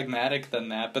more pragmatic than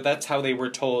that, but that's how they were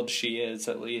told she is,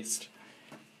 at least.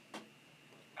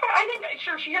 I think,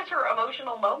 sure, she has her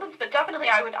emotional moments, but definitely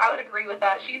I would agree with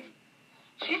that. She's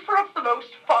perhaps the most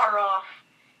far off.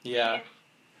 Yeah.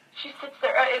 She sits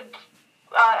there,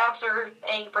 after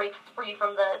Aang breaks free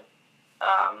from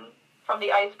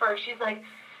the iceberg, she's like,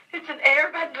 it's an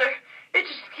airbender. It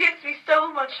just gives me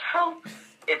so much hope.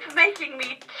 It's making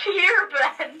me tear,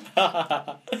 Ben.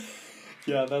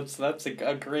 Yeah, that's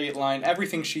a great line.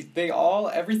 Everything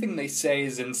they say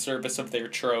is in service of their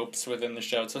tropes within the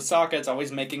show. So Sokka's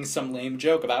always making some lame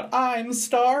joke about, I'm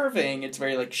starving. It's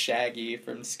very Shaggy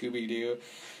from Scooby-Doo.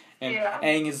 And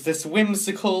Aang is this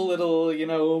whimsical little,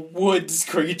 woods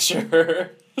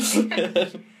creature.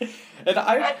 And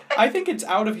I think it's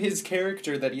out of his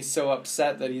character that he's so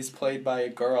upset that he's played by a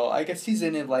girl. I guess he's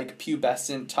in a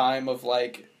pubescent time of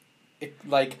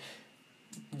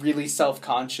really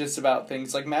self-conscious about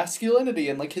things like masculinity,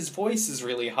 and like his voice is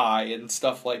really high and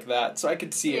stuff like that. So I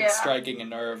could see it striking a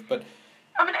nerve, but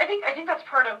I mean, I think that's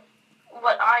part of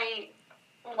what I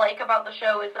like about the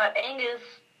show is that Aang is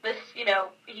this,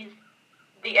 he's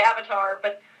the Avatar,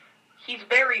 but he's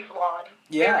very flawed.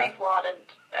 Yeah. Very flawed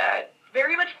and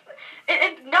very much,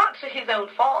 and not to his own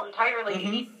fault entirely.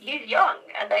 Mm-hmm. He's young,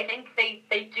 and I think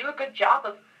they do a good job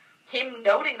of him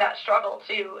noting that struggle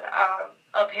too,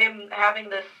 of him having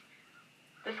this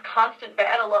constant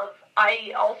battle of,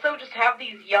 I also just have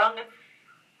these young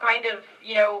kind of,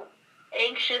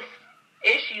 anxious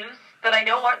issues that I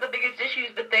know aren't the biggest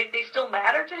issues, but they still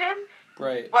matter to him.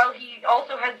 Right. While he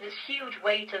also has this huge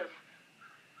weight of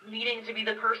needing to be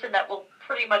the person that will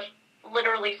pretty much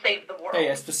literally save the world. He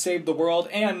has to save the world,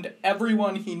 and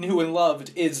everyone he knew and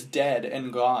loved is dead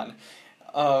and gone.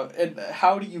 And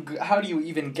how do you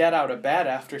even get out of bed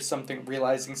after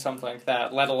realizing something like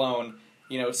that, let alone,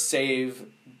 save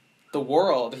the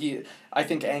world? I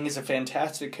think Aang is a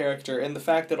fantastic character, and the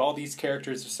fact that all these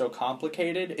characters are so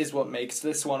complicated is what makes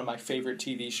this one of my favorite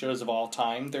TV shows of all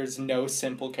time. There's no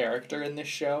simple character in this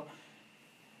show.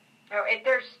 No,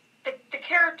 the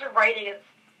character writing is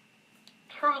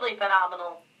truly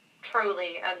phenomenal,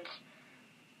 truly, and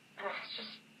it's just,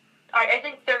 I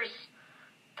think there's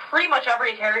pretty much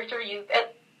every character you,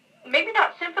 maybe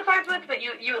not sympathize with, but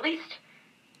you at least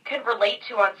can relate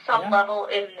to on some level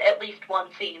in at least one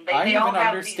scene. I even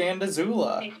understand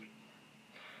Azula.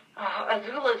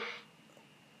 Azula's...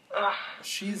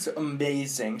 She's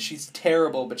amazing. She's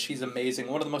terrible, but she's amazing.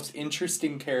 One of the most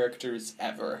interesting characters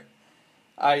ever.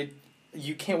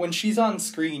 When she's on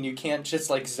screen, you can't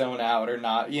just, zone out or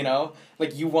not,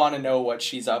 you want to know what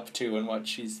she's up to and what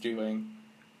she's doing.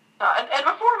 And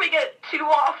before we get too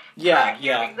off track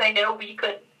here, because I know we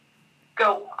could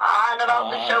go on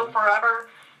about the show forever,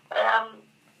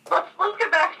 let's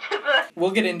get back to the...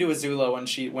 We'll get into Azula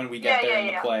when we get there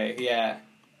in the play,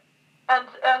 And I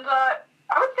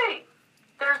would say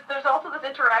there's also this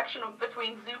interaction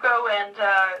between Zuko and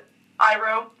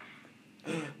Iroh,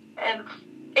 and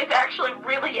it's actually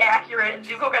really accurate, and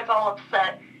Zuko gets all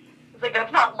upset. He's like,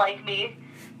 that's not like me.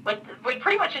 But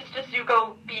pretty much it's just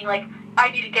Zuko being like,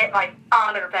 I need to get my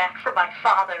honor back from my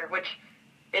father, which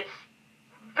is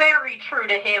very true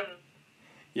to him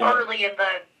early in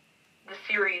the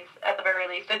series, at the very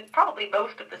least, and probably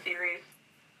most of the series.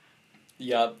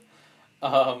 Yep.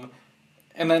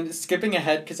 And then skipping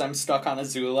ahead, because I'm stuck on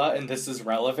Azula, and this is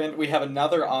relevant, we have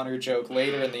another honor joke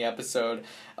later in the episode,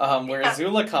 where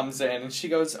Azula comes in, and she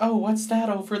goes, oh, what's that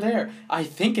over there? I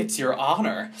think it's your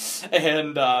honor.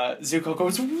 And Zuko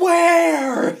goes,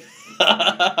 where?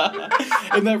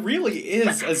 And that really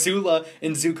is Azula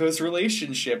and Zuko's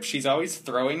relationship. She's always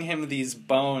throwing him these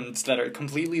bones that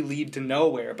completely lead to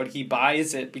nowhere, but he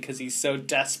buys it because he's so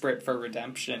desperate for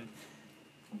redemption.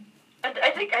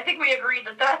 I think we agreed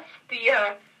that that's the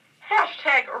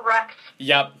hashtag erect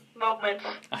moment.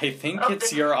 I think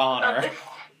it's your honor.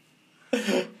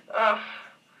 Just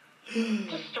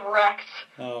erect.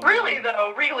 Oh, really,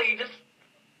 though, really, just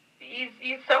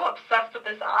he's so obsessed with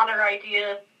this honor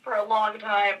idea for a long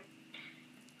time.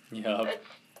 Yep.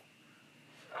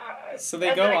 So they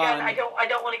and go then again, on. I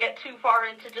don't want to get too far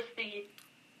into just the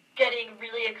getting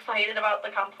really excited about the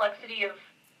complexity of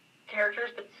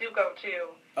characters, but Zuko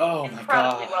too. Oh my god.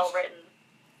 Incredibly well written.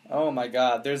 Oh my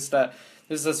god. There's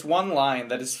this one line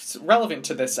that is relevant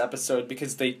to this episode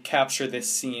because they capture this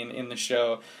scene in the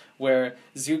show where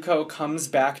Zuko comes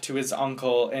back to his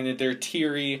uncle and they're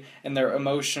teary and they're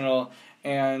emotional,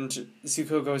 and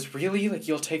Zuko goes, "Really? Like,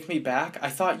 you'll take me back? I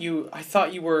thought you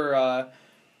were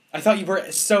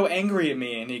so angry at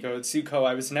me." And he goes, "Zuko,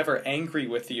 I was never angry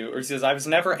with you." Or he says, "I was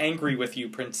never angry with you,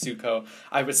 Prince Zuko.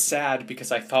 I was sad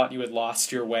because I thought you had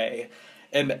lost your way."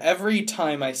 And every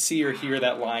time I see or hear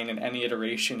that line in any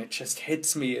iteration, it just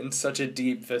hits me in such a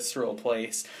deep, visceral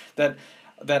place that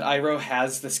Iroh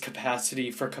has this capacity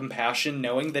for compassion,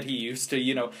 knowing that he used to,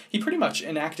 he pretty much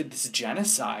enacted this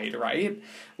genocide, right?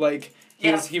 Like,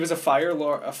 he was a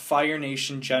Fire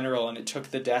Nation general, and it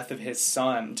took the death of his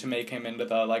son to make him into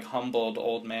the, humbled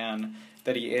old man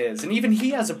that he is. And even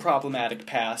he has a problematic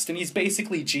past, and he's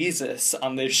basically Jesus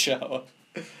on this show.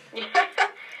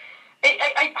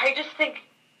 I just think,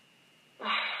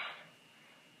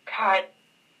 God,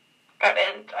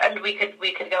 and we could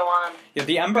go on. Yeah,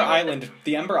 the Ember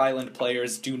Island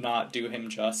players do not do him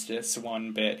justice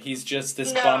one bit. He's just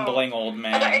this bumbling old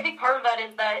man. And I think part of that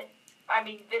is that,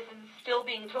 this is still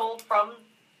being told from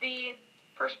the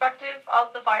perspective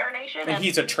of the Fire Nation. And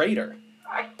he's a traitor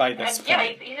by this point. Yeah,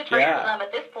 he's a traitor to them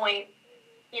at this point.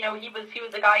 He was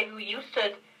the guy who used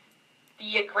to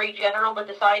be a great general that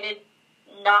decided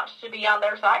not to be on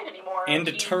their side anymore. And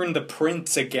to turn the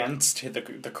prince against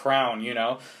the crown, you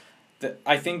know?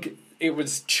 I think it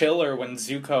was chiller when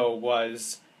Zuko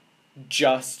was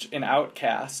just an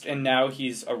outcast, and now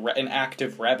he's an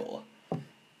active rebel.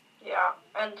 Yeah,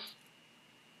 and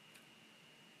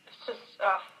it's just,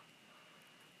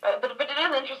 but it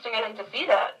is interesting, I think, to see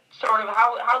that, sort of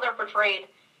how they're portrayed,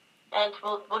 and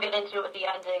we'll get into it with the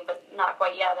ending, but not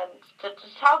quite yet, and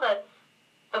just how the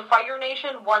Fire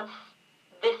Nation wants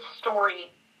this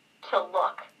story to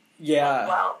look. Yeah. As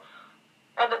well.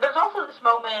 And there's also this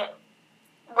moment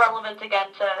relevant again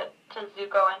to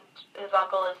Zuko and his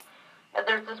uncle and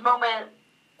there's this moment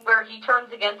where he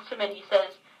turns against him and he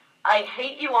says, "I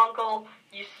hate you, Uncle.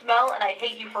 You smell, and I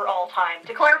hate you for all time."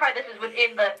 To clarify, this is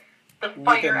within the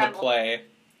Fire Emblem play.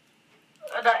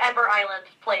 The Ember Island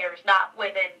players, not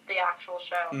within the actual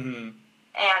show. Mm-hmm.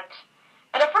 And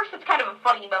at first it's kind of a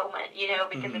funny moment, you know,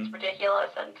 because mm-hmm. it's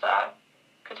ridiculous, and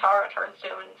Katara turns to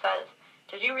him and says,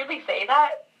 "Did you really say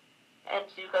that?" And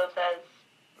Zuko says,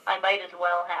 "I might as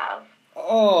well have."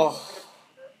 Oh.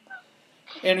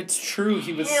 And it's true,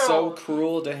 he was so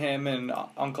cruel to him, and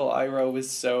Uncle Iroh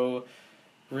was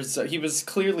he was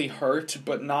clearly hurt,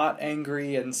 but not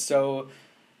angry, and so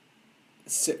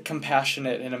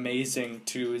compassionate and amazing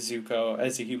to Zuko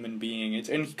as a human being.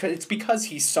 It's because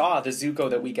he saw the Zuko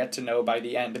that we get to know by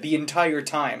the end, the entire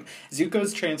time.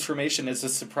 Zuko's transformation is a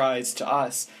surprise to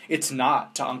us. It's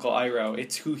not to Uncle Iroh.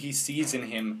 It's who he sees in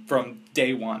him from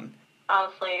day one.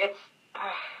 Honestly, it's...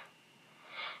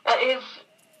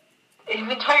 his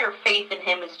entire faith in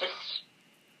him is just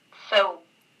so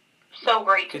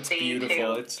great to see. It's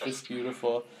beautiful. It's just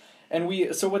beautiful.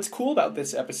 And so what's cool about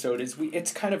this episode is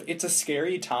it's a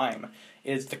scary time.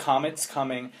 Is the comet's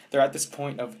coming, they're at this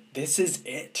point of, this is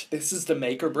it. This is the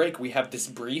make or break. We have this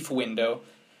brief window,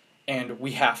 and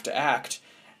we have to act.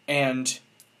 And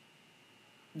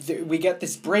we get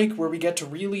this break where we get to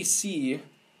really see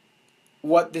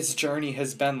what this journey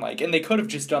has been like. And they could have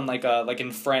just done like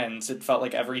in Friends, it felt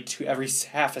like every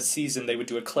half a season they would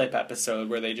do a clip episode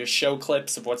where they just show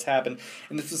clips of what's happened.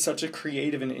 And this was such a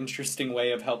creative and interesting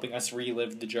way of helping us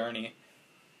relive the journey.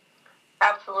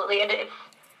 Absolutely, and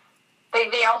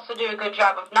they also do a good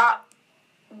job of not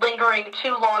lingering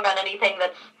too long on anything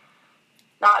that's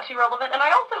not too relevant. And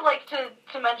I also like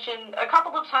to mention a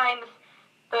couple of times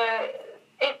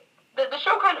the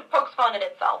show kind of pokes fun at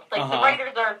itself. Like, the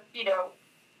writers are, you know,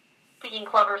 being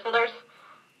clever. So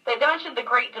they mentioned the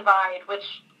Great Divide, which,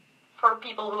 for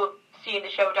people who have seen the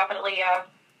show, definitely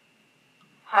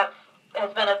has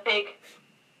been a big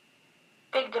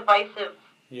divisive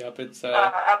episode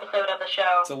of the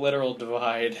show. It's a literal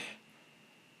divide.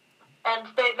 And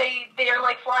they are,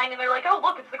 like, flying, and they're like, "Oh,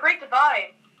 look, it's the Great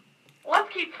Divide.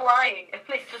 Let's keep flying." And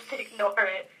they just ignore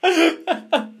it.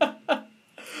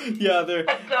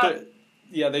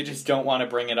 They just don't want to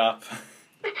bring it up.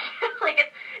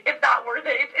 Like, it's not worth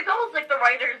it. It's almost like the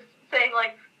writers saying,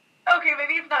 like, okay,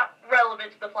 maybe it's not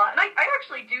relevant to the plot. And I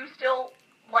actually do still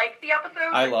like the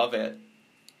episode. I love it.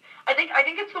 I think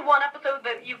it's the one episode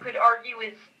that you could argue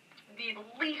is the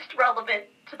least relevant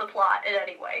to the plot in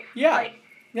any way. Yeah.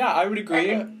 I would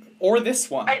agree. Or this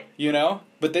one, you know?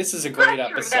 But this is a great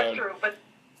episode. That's true,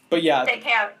 but yeah. They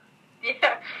can't.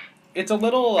 Yeah. It's a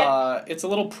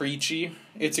little preachy.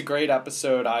 It's a great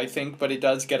episode, I think, but it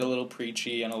does get a little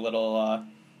preachy and a little,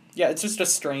 it's just a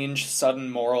strange,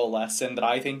 sudden moral lesson that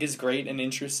I think is great and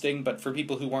interesting, but for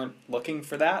people who weren't looking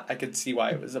for that, I could see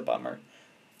why it was a bummer.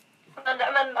 And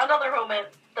then another moment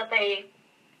that they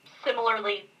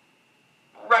similarly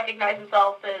recognize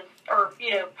themselves as, or,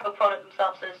 you know, poke fun at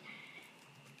themselves as,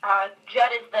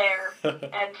 Jet is there,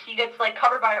 and he gets, like,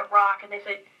 covered by a rock, and they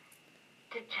say,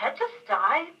 "Did Jet just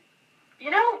die?"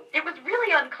 You know, it was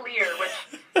really unclear, which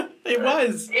it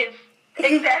was. Is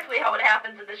exactly how it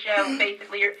happens in the show.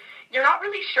 Basically, you're not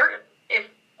really sure if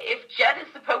Jet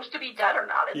is supposed to be dead or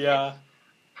not. It's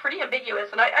pretty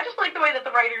ambiguous, and I just like the way that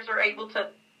the writers are able to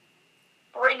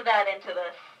bring that into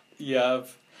this. Yeah.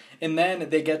 And then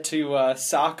they get to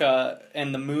Sokka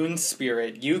and the moon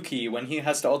spirit, Yuki, when he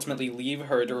has to ultimately leave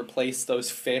her to replace those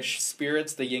fish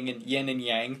spirits, the yin and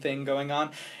yang thing going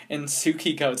on. And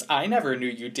Suki goes, "I never knew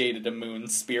you dated a moon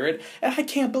spirit." And I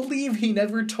can't believe he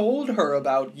never told her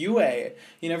about Yue.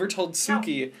 He never told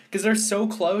Suki, because they're so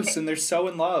close and they're so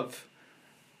in love.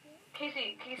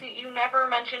 Casey, you never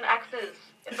mention exes.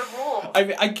 It's a rule.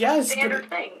 I guess, standard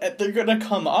thing. They're gonna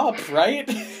come up, right?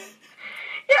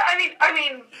 Yeah, I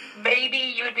mean, maybe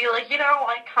you would be like,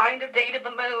 I kind of dated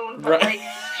the moon, but, Right.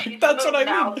 she's That's the what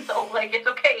I moon now, mean. so, it's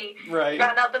okay. Right. You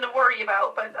got nothing to worry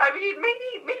about. But, I mean, maybe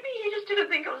he just didn't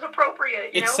think it was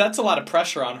appropriate, It sets a lot of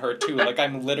pressure on her, too. Like, I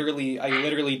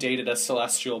literally dated a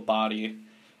celestial body.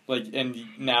 Like, and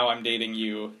now I'm dating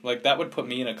you. Like, that would put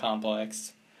me in a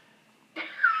complex.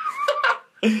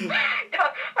 Yeah,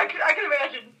 I can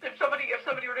imagine if somebody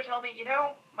were to tell me,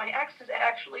 my ex is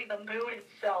actually the moon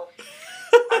itself.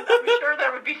 I'm sure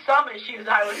there would be some issues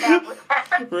I would have with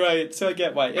that. Right, so I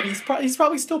get why. And he's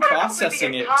probably still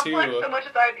processing it, too. So much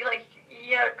as I'd be like,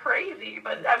 yeah, crazy,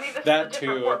 but I mean, this is a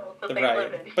different world that they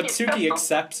live in. But Suki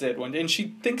accepts it, and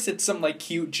she thinks it's some,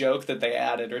 cute joke that they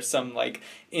added, or some,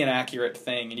 inaccurate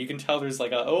thing, and you can tell there's,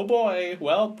 oh boy,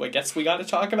 well, I guess we gotta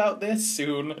talk about this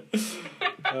soon.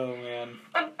 Oh, man.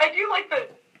 And I do like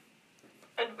that,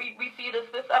 and we see this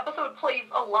episode plays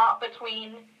a lot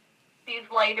between these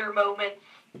lighter moments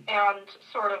and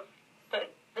sort of the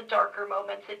darker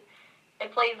moments. It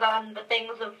plays on the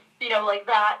things of, like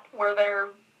that, where they're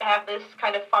have this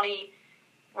kind of funny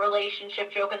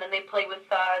relationship joke, and then they play with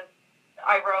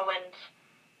Iroh and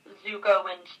Zuko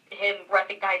and him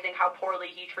recognizing how poorly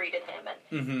he treated him.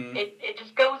 And it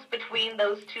just goes between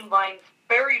those two lines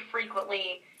very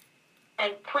frequently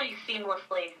and pretty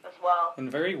seamlessly as well.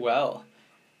 And very well.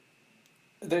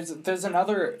 There's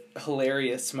another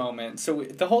hilarious moment. So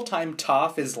the whole time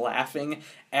Toph is laughing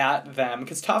at them,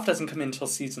 because Toph doesn't come in until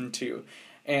season 2,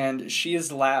 and she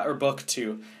is or book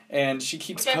 2, and she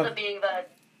keeps... Which ends up being the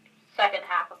second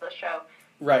half of the show.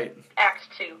 Right. Act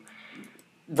 2.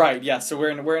 Right, yeah, so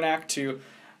we're in Act 2,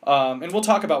 and we'll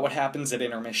talk about what happens at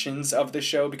intermissions of the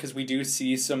show, because we do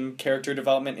see some character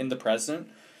development in the present,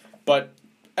 but...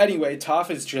 Anyway,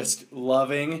 Toph is just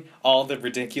loving all the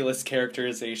ridiculous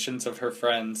characterizations of her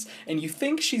friends, and you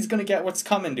think she's gonna get what's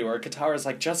coming to her. Katara's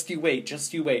like, just you wait.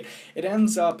 It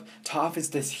ends up, Toph is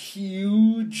this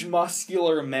huge,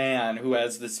 muscular man who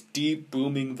has this deep,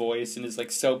 booming voice and is,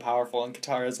 so powerful, and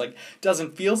Katara's like,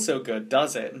 doesn't feel so good,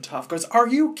 does it? And Toph goes, are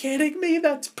you kidding me?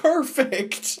 That's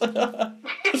perfect! Yeah,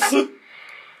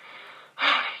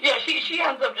 she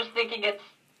ends up just thinking it's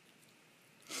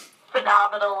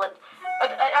phenomenal, and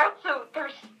I also,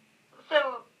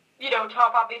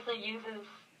 Toph obviously uses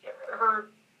her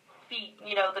feet,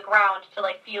 the ground to,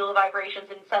 feel the vibrations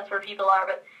and sense where people are,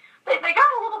 but they got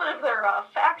a little bit of their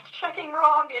fact-checking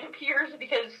wrong, it appears,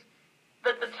 because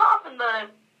the Toph in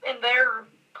their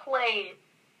play,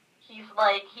 he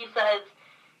says,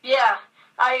 yeah,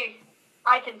 I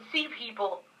can see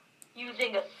people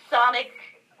using a sonic...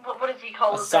 What does he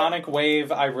call it? A sonic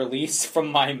wave I release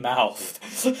from my mouth.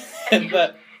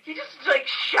 He just,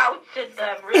 shouts at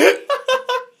them, really.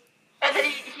 And then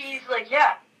he's like,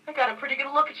 yeah, I got a pretty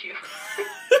good look at you.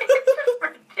 It's just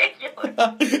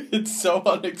ridiculous. It's so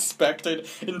unexpected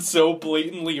and so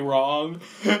blatantly wrong.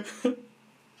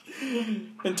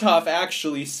 And Toph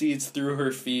actually sees through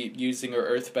her feet using her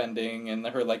earthbending and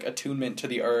her, attunement to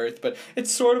the earth. But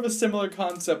it's sort of a similar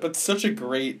concept, but such a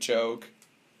great joke.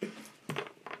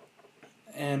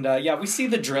 And, we see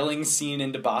the drilling scene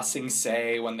into Ba Sing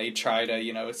Se when they try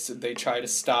to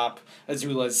stop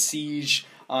Azula's siege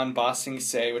on Ba Sing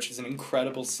Se, which is an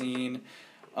incredible scene.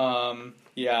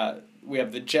 We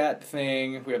have the jet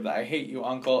thing, we have the I hate you,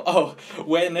 uncle. Oh,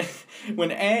 when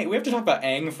Aang, we have to talk about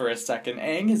Aang for a second.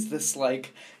 Aang is this,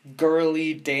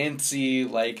 girly, dancey,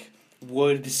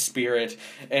 wood spirit,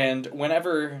 and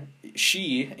whenever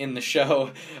she, in the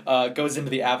show, goes into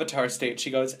the Avatar state,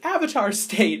 she goes, Avatar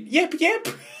state, yip yip!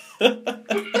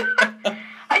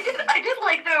 I did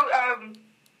like, though,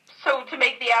 so to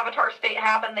make the Avatar state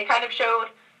happen, they kind of showed,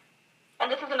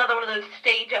 and this is another one of those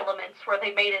stage elements where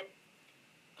they made it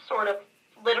sort of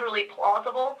literally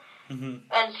plausible,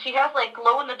 and she has,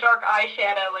 glow-in-the-dark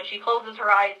eyeshadow, and she closes her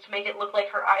eyes to make it look like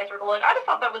her eyes are glowing. I just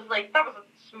thought that was a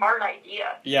smart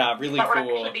idea. Yeah, really cool. That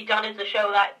would actually be done as a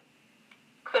show that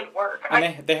could work.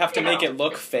 And they have to make it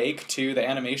look fake, too. The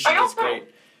animation is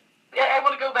great. I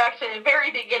want to go back to the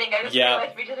very beginning. I just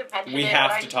realized we didn't mention it. We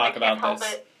have to talk about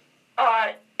this.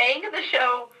 Aang in the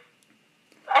show,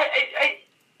 I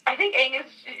think Aang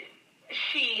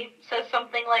she says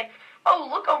something like, oh,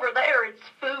 look over there, it's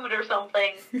food or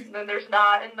something. And then there's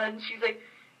not. And then she's like,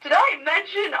 did I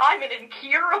mention I'm an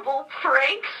incurable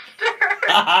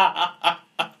prankster?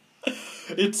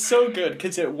 It's so good,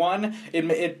 because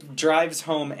it drives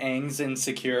home Aang's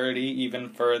insecurity even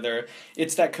further.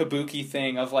 It's that kabuki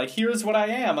thing of, here's what I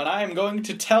am, and I am going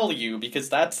to tell you, because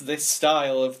that's this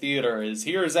style of theater, is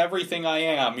here's everything I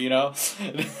am,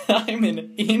 I'm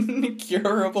an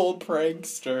incurable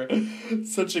prankster.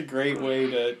 Such a great way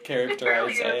to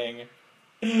characterize Aang.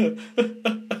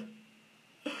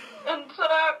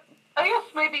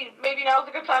 maybe now's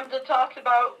a good time to talk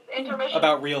about intermission.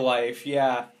 About real life,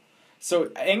 yeah. So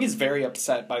Aang is very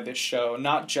upset by this show,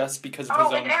 not just because of his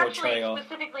own portrayal. Actually,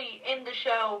 specifically in the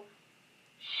show,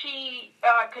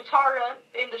 Katara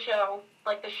in the show,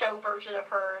 like the show version of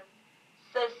her,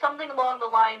 says something along the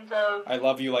lines of, I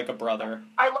love you like a brother.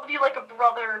 I love you like a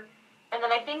brother. And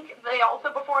then I think they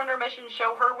also, before intermission,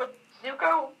 show her with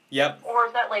Zuko? Yep. Or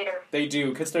is that later? They do,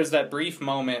 because there's that brief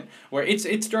moment where it's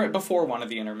before one of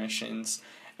the intermissions.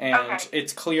 And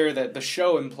it's clear that the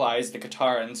show implies that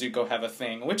Katara and Zuko have a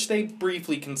thing, which they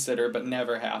briefly consider, but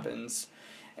never happens.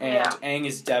 And Aang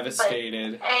is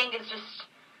devastated. But Aang is just,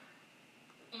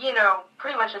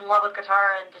 pretty much in love with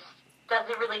Katara and just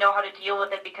doesn't really know how to deal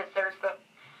with it because there's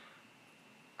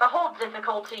the whole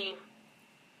difficulty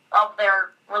of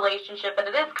their relationship, and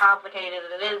it is complicated,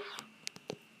 and it is,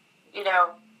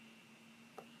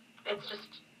 it's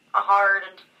just a hard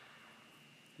and...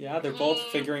 Yeah, they're both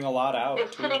figuring a lot out.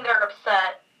 He's sitting there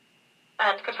upset,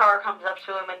 and Katara comes up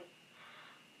to him, and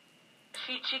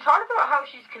she talks about how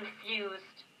she's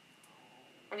confused,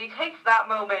 and he takes that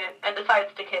moment and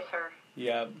decides to kiss her.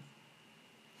 Yeah.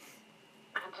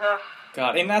 And,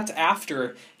 God, and that's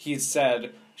after he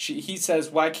said, he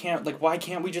says, why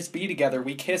can't we just be together?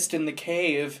 We kissed in the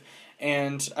cave,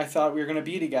 and I thought we were going to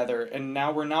be together, and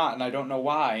now we're not, and I don't know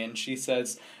why. And she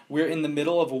says, we're in the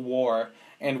middle of a war,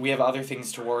 and we have other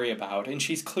things to worry about. And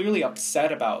she's clearly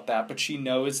upset about that, but she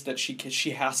knows that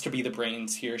she has to be the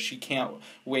brains here. She can't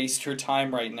waste her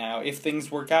time right now. If things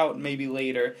work out, maybe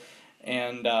later.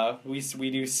 And we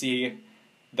do see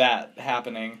that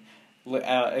happening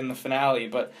in the finale.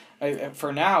 But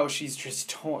for now, she's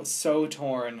just so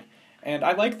torn. And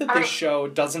I like that this show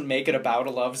doesn't make it about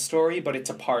a love story, but it's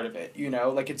a part of it,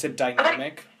 Like, it's a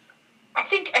dynamic. I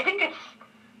think it's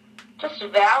just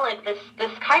valid,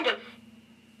 this kind of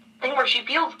thing where she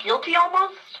feels guilty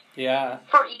almost. Yeah.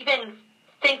 For even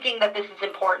thinking that this is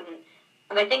important.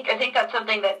 And I think that's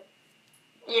something that,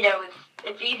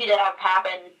 it's easy to have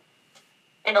happen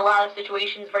in a lot of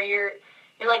situations where you're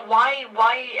like, why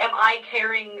am I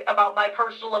caring about my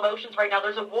personal emotions right now?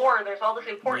 There's a war, there's all this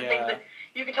important things, but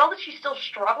you can tell that she's still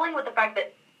struggling with the fact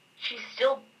that she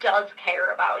still does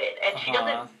care about it, and she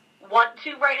doesn't want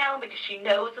to right now because she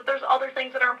knows that there's other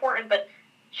things that are important, but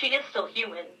she is still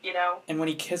human, And when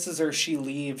he kisses her, she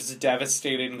leaves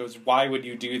devastated and goes, why would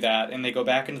you do that? And they go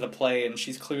back into the play, and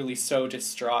she's clearly so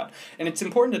distraught. And it's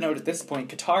important to note at this point,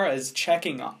 Katara is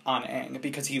checking on Aang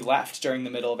because he left during the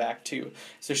middle of Act 2.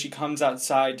 So she comes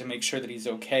outside to make sure that he's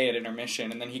okay at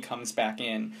intermission, and then he comes back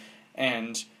in.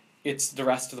 And the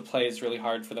rest of the play is really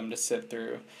hard for them to sit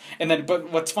through.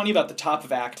 But what's funny about the top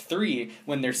of Act 3,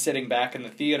 when they're sitting back in the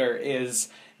theater, is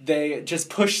they just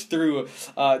push through,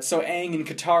 so Aang and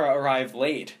Katara arrive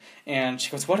late, and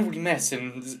she goes, what did we miss?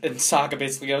 And Sokka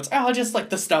basically goes, just like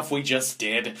the stuff we just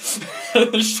did.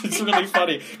 It's really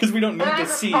funny, because we don't need to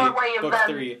see Book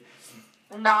 3.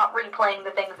 Not replaying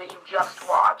the things that you just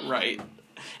watched. Right.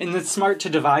 And it's smart to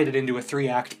divide it into a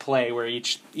 3-act play, where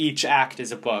each act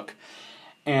is a book.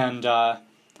 And,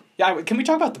 can we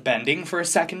talk about the bending for a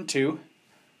second, too?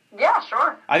 Yeah,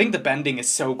 sure. I think the bending is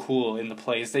so cool in the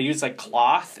plays. They use,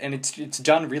 cloth, and it's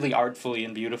done really artfully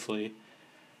and beautifully.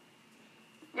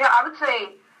 Yeah, I would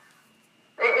say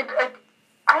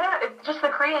it's just the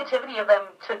creativity of them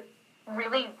to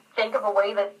really think of a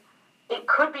way that it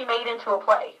could be made into a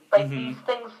play. These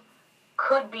things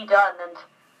could be done,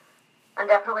 and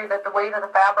definitely the way that the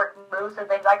fabric moves and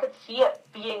things, I could see it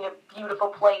being a beautiful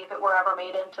play if it were ever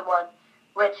made into one.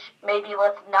 Which, maybe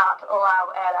let's not allow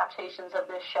adaptations of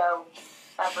this show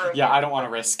ever again. Yeah, I don't want to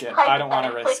risk it. I don't want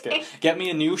to risk it. Get me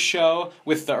a new show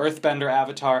with the Earthbender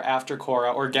Avatar after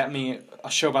Korra, or get me a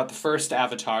show about the first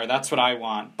Avatar. That's what I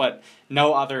want. But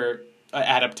no other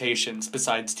adaptations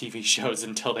besides TV shows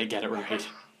until they get it right.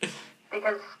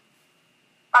 Because,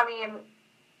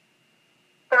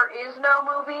 there is no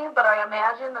movie, but I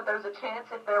imagine that there's a chance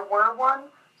if there were one,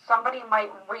 somebody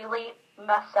might really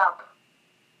mess up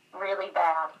really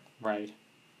bad. Right.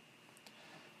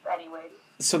 Anyways.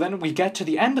 So then we get to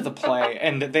the end of the play,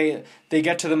 and they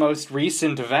get to the most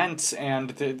recent events,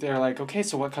 and they're like, okay,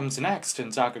 so what comes next?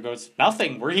 And Sokka goes,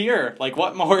 nothing, we're here.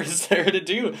 What more is there to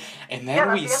do? And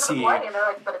then we see... The play, and they're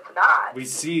like, but it's not. We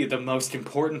see the most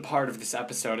important part of this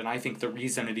episode, and I think the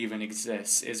reason it even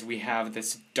exists, is we have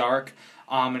this dark,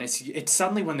 ominous... It's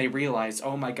suddenly when they realize,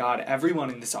 oh my god, everyone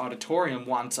in this auditorium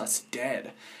wants us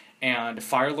dead. And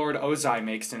Fire Lord Ozai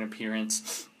makes an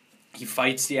appearance. He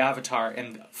fights the Avatar,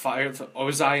 and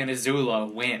Ozai and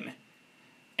Azula win.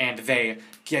 And they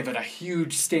give it a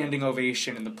huge standing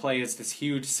ovation, and the play is this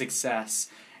huge success.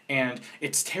 And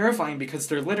it's terrifying because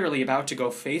they're literally about to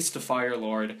go face the Fire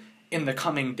Lord in the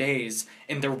coming days,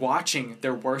 and they're watching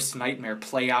their worst nightmare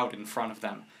play out in front of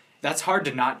them. That's hard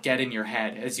to not get in your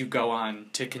head as you go on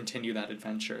to continue that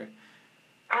adventure.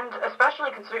 And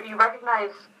especially considering you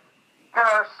recognize there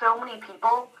are so many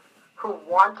people who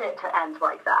want it to end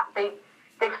like that.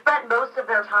 They've spent most of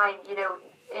their time,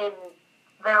 in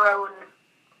their own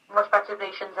respective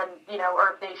nations and,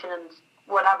 Earth Nation and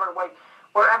whatever,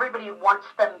 where everybody wants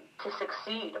them to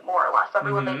succeed, more or less.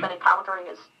 Everyone they've been encountering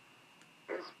is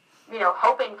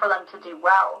hoping for them to do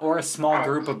well. Or a small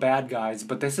group of bad guys,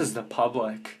 but this is the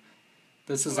public.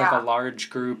 This is like a large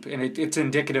group, and it's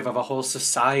indicative of a whole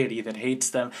society that hates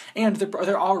them. And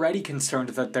they're already concerned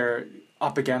that they're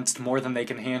up against more than they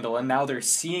can handle, and now they're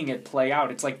seeing it play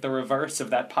out. It's like the reverse of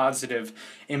that positive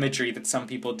imagery that some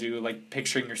people do, like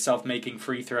picturing yourself making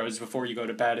free throws before you go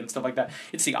to bed and stuff like that.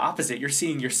 It's the opposite. You're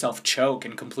seeing yourself choke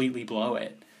and completely blow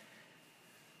it.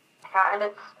 Yeah, and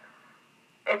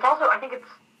it's also, I think it's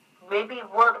maybe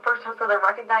one of the first times where they're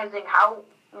recognizing how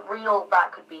real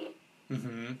that could be.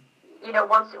 Mm-hmm.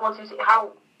 Once you see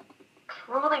how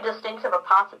truly distinctive a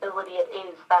possibility it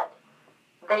is that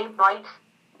they might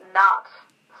not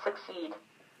succeed.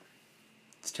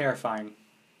 It's terrifying.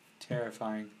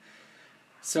 Terrifying.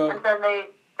 So, and then they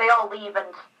all leave,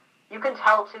 and you can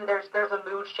tell too there's a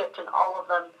mood shift in all of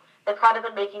them. They've kind of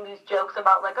been making these jokes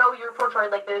about like, oh, you're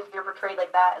portrayed like this, you're portrayed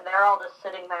like that, and they're all just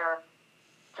sitting there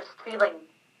just feeling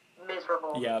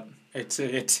miserable. Yeah,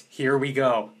 it's here we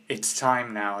go. It's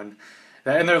time now. And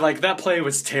they're like, that play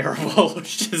was terrible,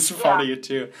 which is funny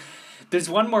too. There's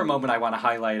one more moment I want to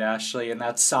highlight, Ashley, and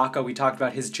that's Sokka. We talked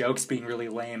about his jokes being really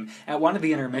lame. At one of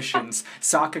the intermissions,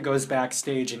 Sokka goes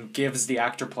backstage and gives the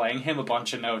actor playing him a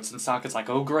bunch of notes, and Sokka's like,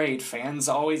 oh great, fans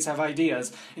always have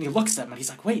ideas. And he looks at him and he's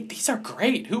like, wait, these are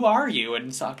great, who are you?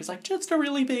 And Sokka's like, just a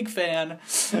really big fan.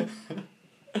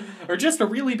 Or just a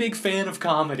really big fan of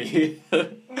comedy.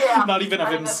 Yeah. Not even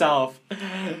of himself.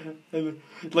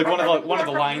 Like one of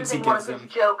the lines he gives him.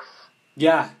 Jokes.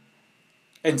 Yeah.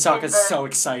 And Sokka's so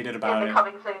excited about it. In the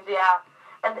coming scenes, yeah.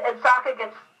 And Sokka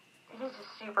he's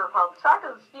just super pumped.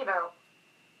 Sokka's, he's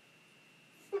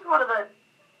one of the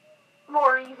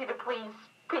more easy to please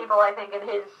people, I think, in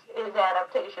his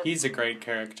adaptation. He's a great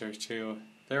character, too.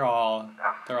 They're all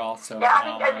so yeah,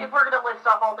 phenomenal. I mean, if we're going to list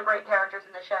off all the great characters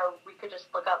in the show, we could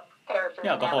just look up characters.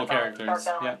 Yeah, the whole characters,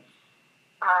 yeah.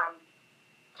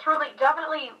 Truly,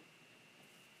 definitely,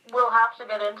 we'll have to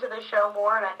get into the show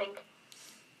more, and I think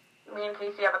me and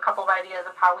Casey have a couple of ideas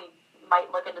of how we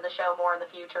might look into the show more in the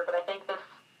future, but I think this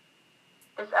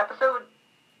episode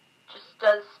just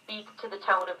does speak to the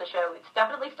tone of the show. It's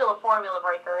definitely still a formula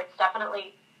breaker. It's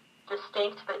definitely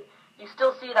distinct, but you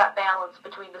still see that balance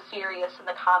between the serious and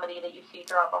the comedy that you see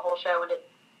throughout the whole show, and it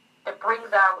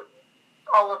brings out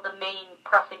all of the main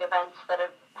pressing events that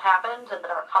have happened and that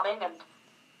are coming, and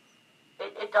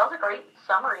it does a great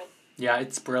summary. Yeah,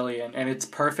 it's brilliant, and it's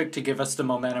perfect to give us the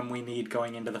momentum we need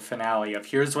going into the finale of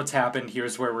here's what's happened,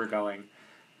 here's where we're going.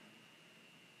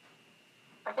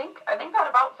 I think that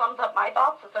about sums up my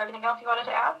thoughts. Is there anything else you wanted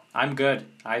to add? I'm good.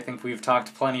 I think we've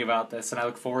talked plenty about this, and I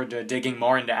look forward to digging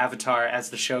more into Avatar as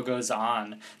the show goes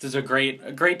on. This is a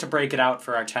great to break it out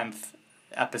for our 10th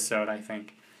episode, I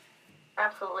think.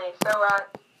 Absolutely. So,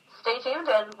 stay tuned,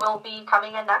 and we'll be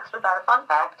coming in next with our fun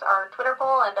fact, our Twitter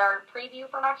poll, and our preview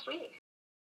for next week.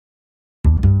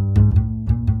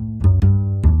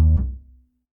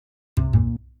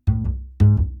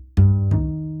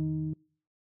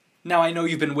 Now, I know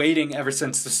you've been waiting ever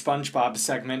since the SpongeBob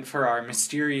segment for our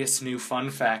mysterious new fun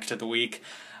fact of the week.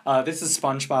 This is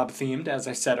SpongeBob-themed, as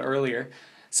I said earlier.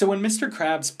 So when Mr.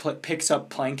 Krabs picks up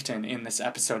Plankton in this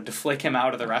episode to flick him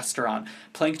out of the restaurant,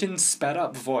 Plankton's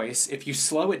sped-up voice, if you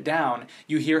slow it down,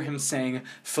 you hear him saying,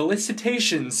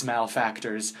 "Felicitations,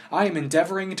 malefactors! I am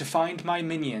endeavoring to find my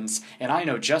minions, and I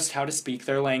know just how to speak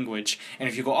their language." And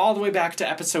if you go all the way back to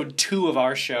episode 2 of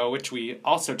our show, which we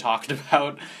also talked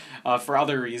about, for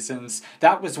other reasons,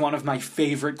 that was one of my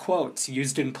favorite quotes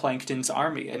used in Plankton's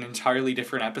Army, an entirely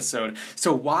different episode.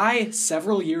 So why,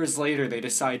 several years later, they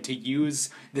decide to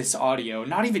use this audio,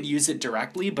 not even use it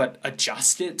directly, but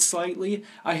adjust it slightly,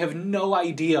 I have no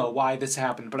idea why this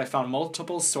happened, but I found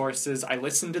multiple sources, I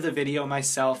listened to the video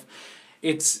myself,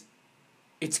 it's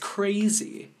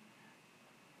crazy.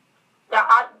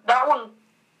 Yeah, that one,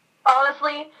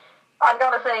 honestly, I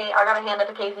gotta hand it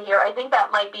to Casey here. I think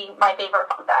that might be my favorite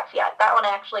fun facts yet. That one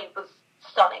actually was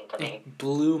stunning to me. It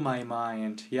blew my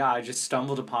mind. Yeah, I just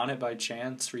stumbled upon it by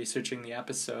chance researching the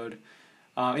episode.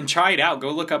 And try it out. Go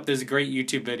look up this great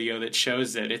YouTube video that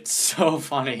shows it. It's so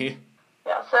funny.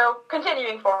 Yeah, so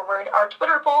continuing forward, our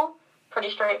Twitter poll,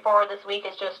 pretty straightforward this week,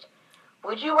 is just,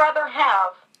 would you rather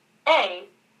have A,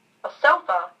 a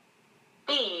sofa,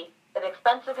 B, an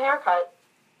expensive haircut,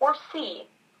 or C,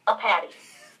 a patty.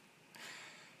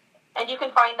 And you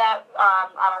can find that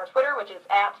on our Twitter, which is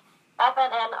at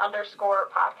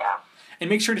FNN_podcast. And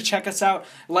make sure to check us out,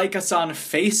 like us on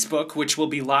Facebook, which will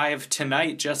be live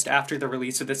tonight just after the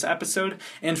release of this episode,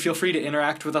 and feel free to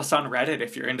interact with us on Reddit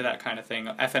if you're into that kind of thing,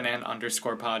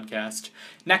 FNN_podcast.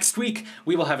 Next week,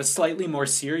 we will have a slightly more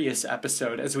serious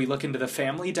episode as we look into the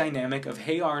family dynamic of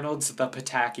Hey Arnold's The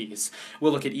Patakis.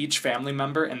 We'll look at each family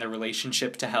member and their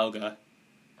relationship to Helga.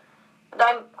 And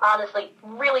I'm honestly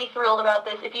really thrilled about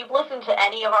this. If you've listened to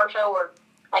any of our show, or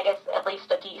I guess at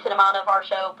least a decent amount of our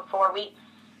show before, we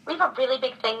have a really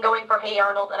big thing going for Hey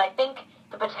Arnold, and I think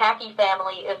the Pataki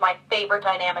family is my favorite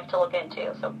dynamic to look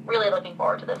into, so really looking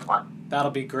forward to this one.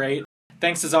 That'll be great.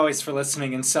 Thanks as always for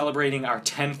listening and celebrating our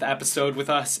 10th episode with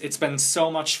us. It's been so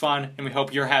much fun, and we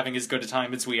hope you're having as good a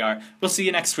time as we are. We'll see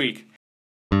you next week.